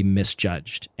will be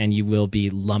misjudged and you will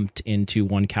be lumped into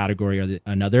one category or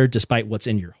another, despite what's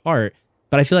in your heart.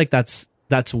 But I feel like that's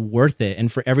worth it.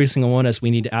 And for every single one of us, we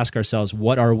need to ask ourselves,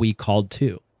 what are we called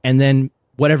to? And then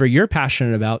whatever you're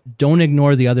passionate about, don't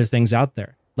ignore the other things out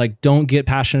there. Like, don't get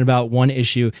passionate about one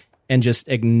issue and just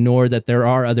ignore that there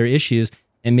are other issues.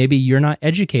 And maybe you're not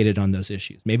educated on those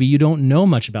issues. Maybe you don't know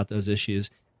much about those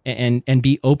issues, and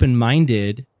be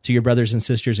open-minded to your brothers and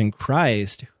sisters in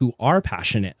Christ who are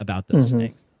passionate about those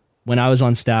things. When I was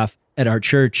on staff at our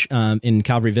church in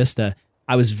Calvary Vista,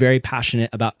 I was very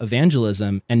passionate about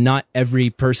evangelism, and not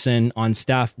every person on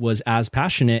staff was as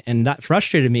passionate. And that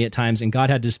frustrated me at times. And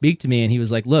God had to speak to me, and he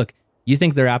was like, look, you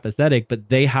think they're apathetic, but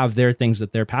they have their things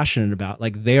that they're passionate about.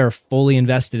 Like, they are fully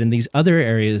invested in these other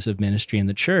areas of ministry in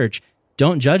the church.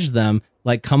 Don't judge them.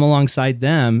 Like, come alongside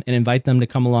them and invite them to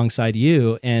come alongside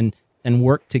you and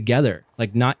work together.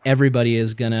 Like, not everybody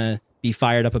is going to be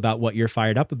fired up about what you're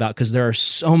fired up about, because there are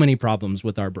so many problems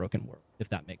with our broken world, if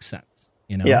that makes sense,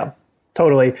 you know? Yeah,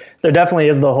 totally. There definitely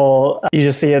is the whole, you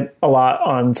just see it a lot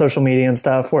on social media and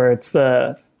stuff, where it's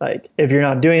the, like, if you're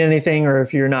not doing anything, or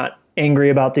if you're not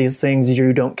angry about these things,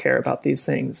 you don't care about these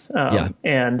things.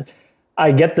 And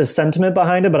I get the sentiment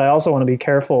behind it, but I also want to be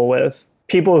careful with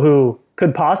people who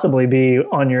could possibly be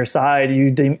on your side.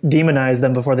 You demonize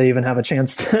them before they even have a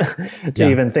chance to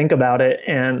even think about it.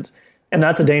 And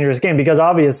that's a dangerous game, because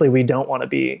obviously we don't want to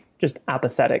be just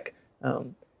apathetic.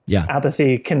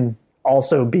 Apathy can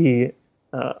also be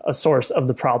a source of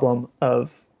the problem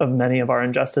of many of our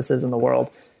injustices in the world.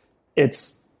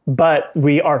 But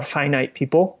we are finite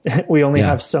people. We only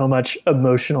have so much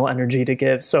emotional energy to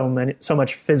give, so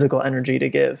much physical energy to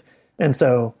give. And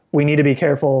so we need to be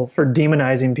careful for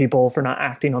demonizing people for not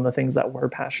acting on the things that we're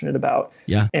passionate about.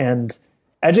 Yeah. And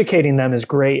educating them is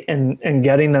great, and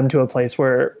getting them to a place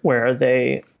where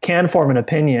they can form an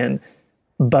opinion,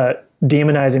 but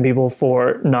demonizing people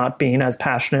for not being as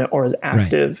passionate or as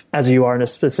active as you are in a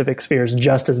specific sphere is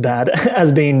just as bad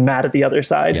as being mad at the other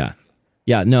side. Yeah.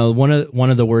 Yeah. No, one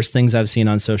of the worst things I've seen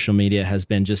on social media has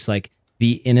been just like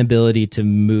the inability to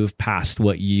move past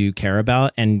what you care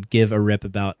about and give a rip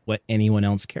about what anyone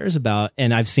else cares about.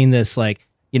 And I've seen this, like,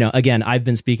 you know, again, I've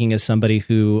been speaking as somebody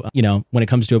who, you know, when it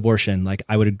comes to abortion, like,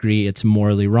 I would agree it's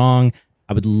morally wrong.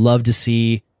 I would love to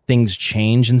see things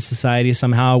change in society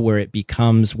somehow, where it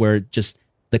becomes where just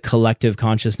the collective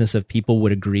consciousness of people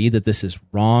would agree that this is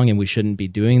wrong and we shouldn't be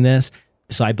doing this.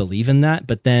 So I believe in that.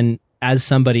 But then as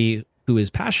somebody who is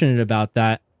passionate about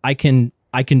that, I can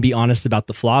be honest about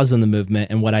the flaws in the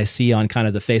movement. And what I see on kind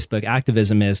of the Facebook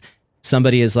activism is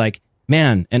somebody is like,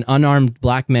 man, an unarmed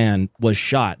black man was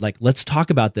shot. Like, let's talk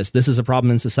about this. This is a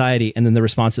problem in society. And then the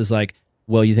response is like,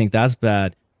 well, you think that's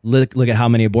bad? Look at how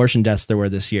many abortion deaths there were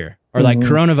this year. Or like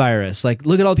coronavirus, like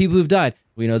look at all the people who've died.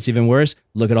 We know it's even worse.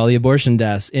 Look at all the abortion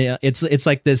deaths. It's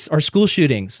like this, or school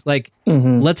shootings. Like,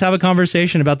 let's have a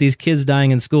conversation about these kids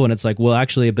dying in school. And it's like, well,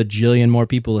 actually a bajillion more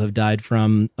people have died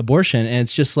from abortion. And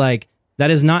it's just like,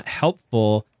 that is not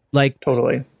helpful. Like,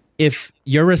 totally. If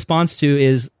your response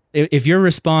to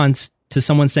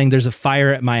someone saying there's a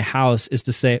fire at my house is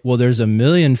to say, well, there's a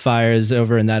million fires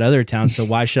over in that other town, so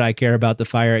why should I care about the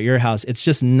fire at your house? It's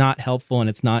just not helpful, and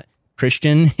it's not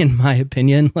Christian, in my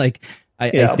opinion. Like,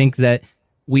 I think that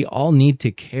we all need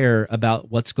to care about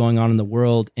what's going on in the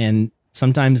world. And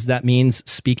sometimes that means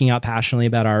speaking out passionately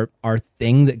about our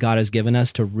thing that God has given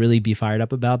us to really be fired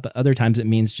up about. But other times it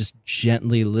means just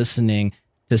gently listening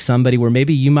to somebody where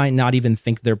maybe you might not even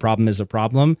think their problem is a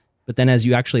problem. But then as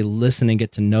you actually listen and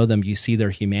get to know them, you see their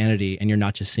humanity, and you're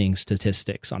not just seeing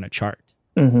statistics on a chart.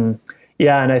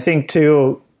 Yeah. And I think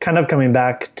too, kind of coming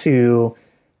back to,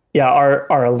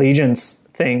 our allegiance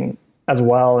thing as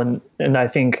well. And I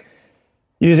think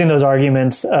using those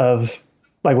arguments of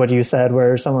like what you said,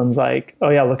 where someone's like, oh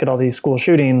yeah, look at all these school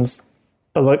shootings,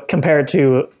 but look, compare it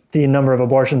to the number of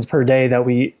abortions per day that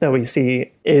we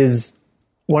see, is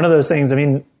one of those things. I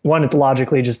mean, one, it's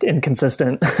logically just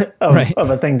inconsistent of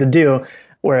a thing to do.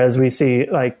 Whereas we see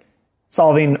like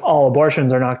solving all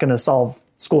abortions are not going to solve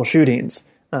school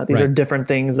shootings. These are different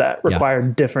things that require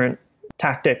different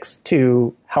tactics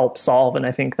to help solve. And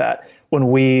I think that when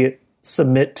we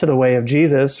submit to the way of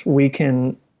Jesus, we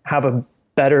can have a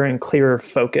better and clearer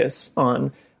focus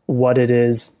on what it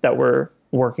is that we're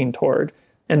working toward.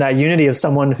 And that unity of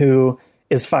someone who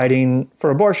is fighting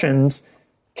for abortions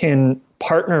can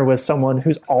partner with someone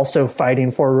who's also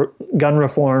fighting for gun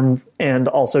reform and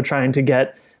also trying to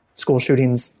get school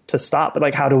shootings to stop. But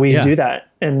like, how do we do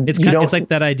that? And it's like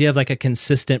that idea of like a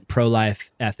consistent pro-life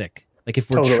ethic. Like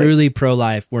if we're truly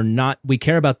pro-life, we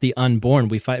care about the unborn,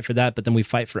 we fight for that, but then we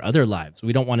fight for other lives.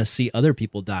 We don't want to see other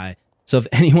people die. So if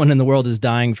anyone in the world is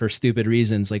dying for stupid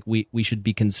reasons, like we should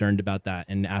be concerned about that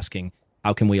and asking,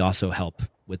 how can we also help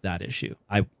with that issue?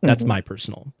 That's my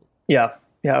personal. Yeah,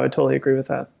 I would totally agree with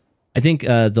that. I think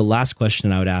the last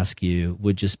question I would ask you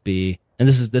would just be, and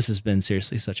this has been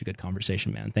seriously such a good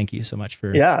conversation, man. Thank you so much for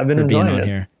I've been enjoying being on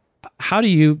here. How do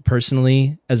you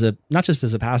personally, not just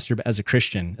as a pastor, but as a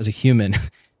Christian, as a human,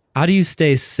 how do you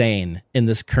stay sane in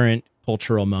this current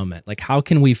cultural moment? Like, how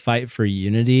can we fight for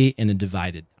unity in a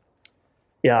divided time?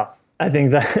 Yeah, I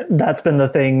think that's been the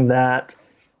thing that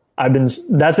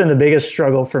that's been the biggest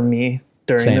struggle for me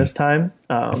during this time.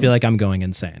 I feel like I'm going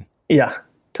insane. Yeah,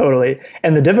 totally.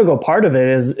 And the difficult part of it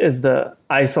is the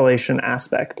isolation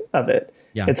aspect of it.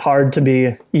 Yeah. It's hard to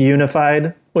be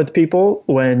unified with people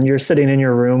when you're sitting in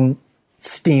your room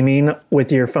steaming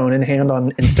with your phone in hand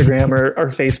on Instagram or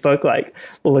Facebook, like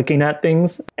looking at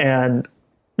things. And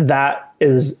that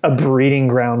is a breeding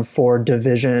ground for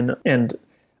division and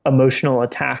emotional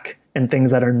attack and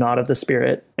things that are not of the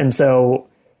Spirit. And so,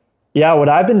 what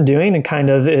I've been doing and kind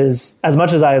of is, as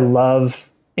much as I love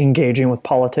engaging with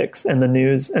politics and the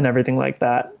news and everything like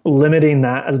that, limiting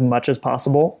that as much as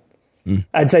possible.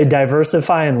 I'd say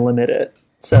diversify and limit it.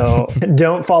 So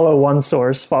don't follow one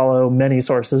source, follow many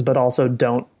sources, but also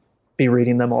don't be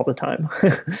reading them all the time.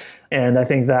 And I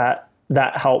think that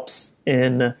helps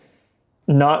in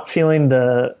not feeling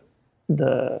the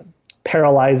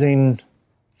paralyzing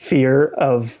fear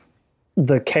of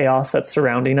the chaos that's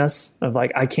surrounding us, of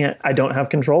like, I don't have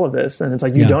control of this. And it's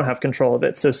like, you don't have control of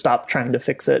it. So stop trying to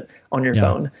fix it on your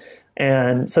phone.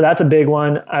 And so that's a big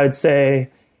one. I would say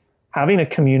having a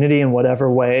community in whatever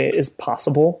way is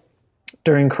possible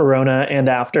during Corona and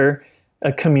after,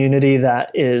 a community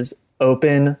that is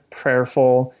open,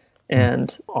 prayerful,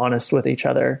 and honest with each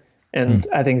other. And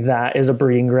I think that is a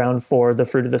breeding ground for the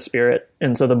fruit of the Spirit.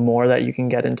 And so the more that you can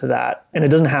get into that, and it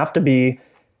doesn't have to be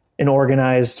an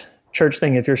organized church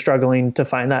thing. If you're struggling to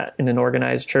find that in an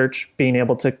organized church, being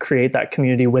able to create that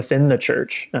community within the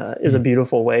church is a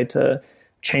beautiful way to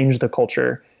change the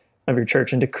culture of your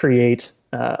church and to create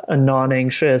a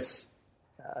non-anxious,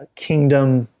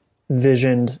 kingdom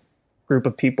visioned group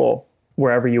of people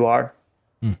wherever you are.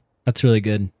 That's really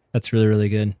good. That's really, really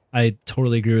good. I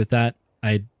totally agree with that.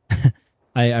 I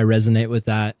resonate with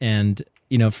that. And,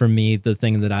 for me, the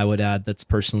thing that I would add that's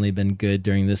personally been good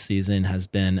during this season has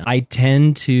been, I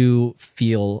tend to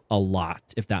feel a lot,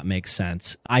 if that makes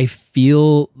sense. I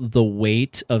feel the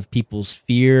weight of people's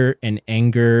fear and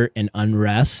anger and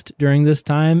unrest during this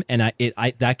time. And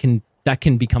that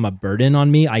can become a burden on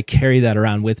me. I carry that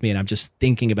around with me, and I'm just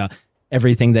thinking about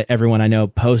everything that everyone I know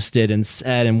posted and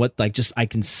said, and what I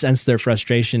can sense their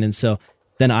frustration. And so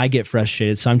then I get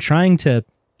frustrated. So I'm trying to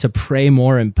to pray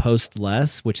more and post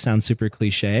less, which sounds super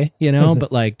cliche, you know,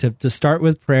 but like to start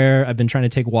with prayer. I've been trying to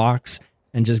take walks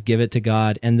and just give it to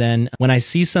God. And then when I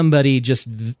see somebody just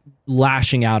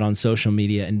lashing out on social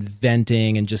media and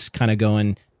venting and just kind of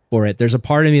going for it, there's a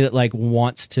part of me that like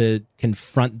wants to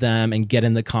confront them and get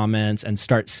in the comments and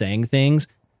start saying things.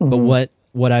 But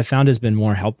what I found has been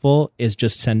more helpful is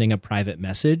just sending a private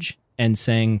message and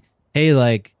saying, hey,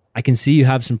 like, I can see you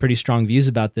have some pretty strong views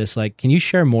about this. Like, can you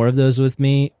share more of those with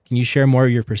me? Can you share more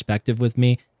of your perspective with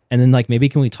me? And then like, maybe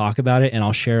can we talk about it and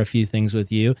I'll share a few things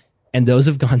with you. And those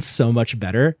have gone so much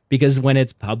better because when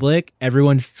it's public,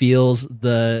 everyone feels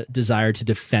the desire to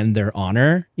defend their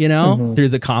honor, you know, through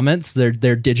the comments, their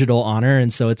digital honor.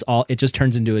 And so it just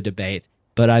turns into a debate.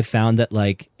 But I've found that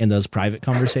like in those private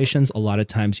conversations, a lot of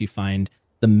times you find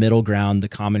the middle ground, the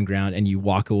common ground, and you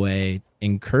walk away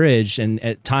encouraged. And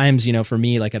at times, you know, for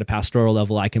me, like at a pastoral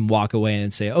level, I can walk away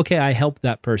and say, okay, I helped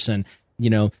that person, you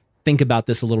know, think about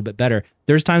this a little bit better.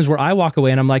 There's times where I walk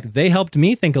away and I'm like, they helped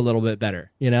me think a little bit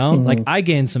better, you know, like I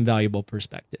gained some valuable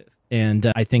perspective.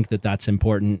 And I think that that's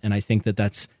important. And I think that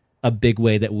that's a big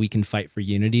way that we can fight for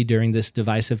unity during this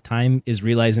divisive time, is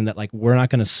realizing that like, we're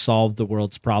not going to solve the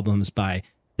world's problems by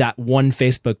that one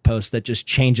Facebook post that just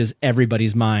changes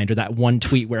everybody's mind, or that one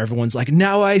tweet where everyone's like,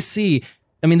 now I see.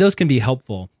 I mean, those can be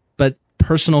helpful, but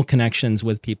personal connections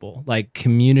with people, like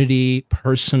community,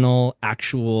 personal,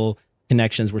 actual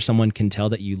connections where someone can tell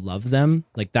that you love them,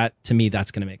 like that, to me,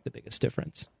 that's going to make the biggest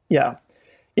difference. Yeah.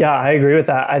 Yeah, I agree with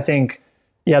that. I think,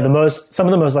 some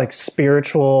of the most like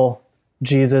spiritual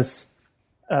Jesus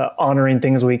honoring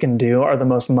things we can do are the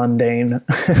most mundane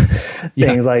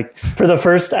things. Like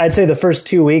I'd say the first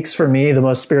 2 weeks for me, the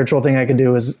most spiritual thing I could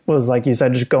do was like you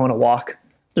said, just go on a walk,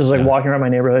 just like walking around my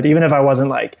neighborhood, even if I wasn't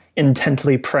like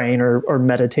intently praying or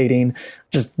meditating,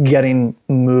 just getting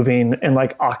moving and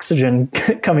like oxygen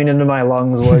coming into my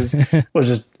lungs was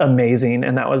just amazing.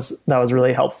 And that was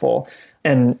really helpful.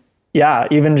 And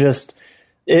even just,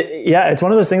 it's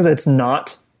one of those things that it's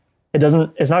not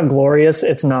glorious.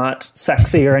 It's not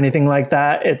sexy or anything like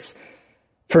that. It's,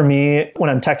 for me, when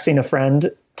I'm texting a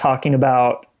friend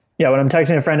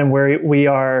and we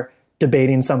are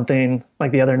debating something,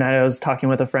 like the other night I was talking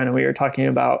with a friend and we were talking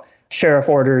about sheriff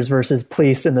orders versus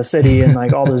police in the city and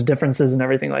like all those differences and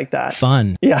everything like that.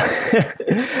 Fun. Yeah.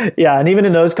 Yeah. And even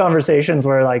in those conversations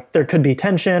where like there could be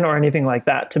tension or anything like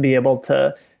that, to be able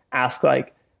to ask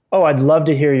like, oh, I'd love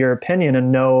to hear your opinion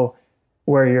and know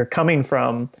where you're coming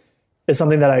from, is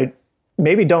something that I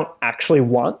maybe don't actually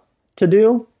want to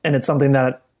do. And it's something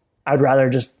that I'd rather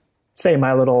just say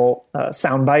my little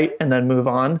soundbite and then move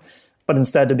on. But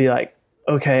instead to be like,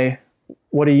 okay,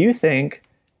 what do you think?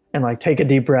 And like take a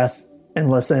deep breath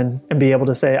and listen and be able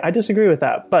to say, I disagree with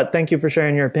that, but thank you for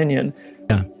sharing your opinion.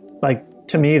 Yeah. Like,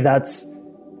 to me, that's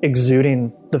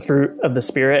exuding the fruit of the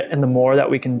Spirit. And the more that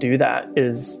we can do that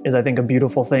is I think a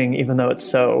beautiful thing, even though it's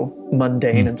so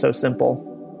mundane and so simple.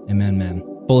 Amen, man.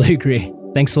 Fully agree.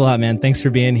 Thanks a lot, man. Thanks for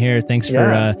being here. Thanks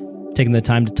for taking the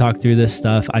time to talk through this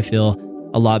stuff. I feel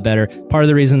a lot better. Part of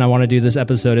the reason I want to do this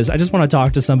episode is I just want to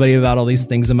talk to somebody about all these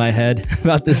things in my head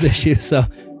about this issue. So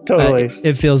totally,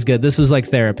 it feels good. This was like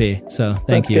therapy. So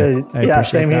thank you. Good. Yeah,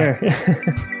 same here.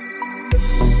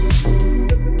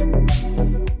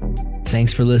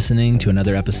 Thanks for listening to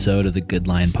another episode of the Good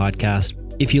Lion Podcast.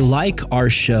 If you like our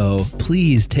show,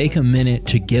 please take a minute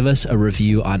to give us a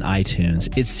review on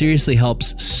iTunes. It seriously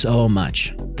helps so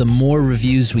much. The more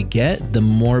reviews we get, the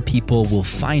more people will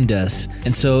find us.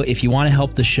 And so if you want to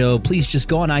help the show, please just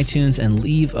go on iTunes and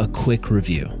leave a quick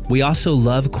review. We also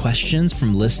love questions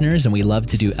from listeners, and we love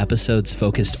to do episodes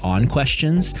focused on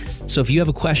questions. So if you have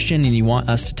a question and you want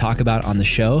us to talk about on the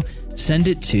show, send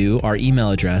it to our email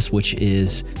address, which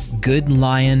is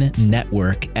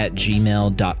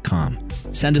goodlionnetwork@gmail.com.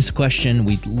 Send us a question.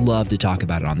 We'd love to talk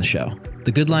about it on the show.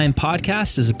 The Good Lion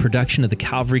Podcast is a production of the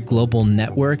Calvary Global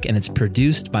Network, and it's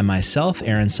produced by myself,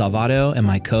 Aaron Salvato, and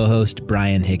my co-host,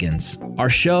 Brian Higgins. Our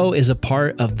show is a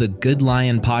part of the Good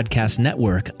Lion Podcast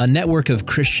Network, a network of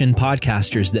Christian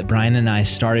podcasters that Brian and I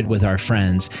started with our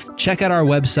friends. Check out our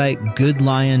website,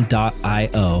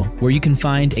 goodlion.io, where you can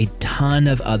find a ton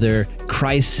of other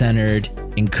Christ-centered,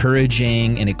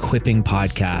 encouraging, and equipping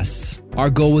podcasts. Our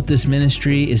goal with this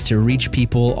ministry is to reach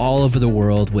people all over the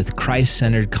world with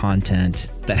Christ-centered content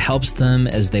that helps them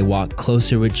as they walk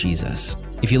closer with Jesus.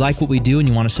 If you like what we do and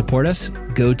you want to support us,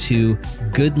 go to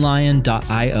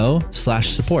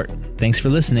goodlion.io/support. Thanks for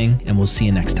listening, and we'll see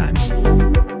you next time.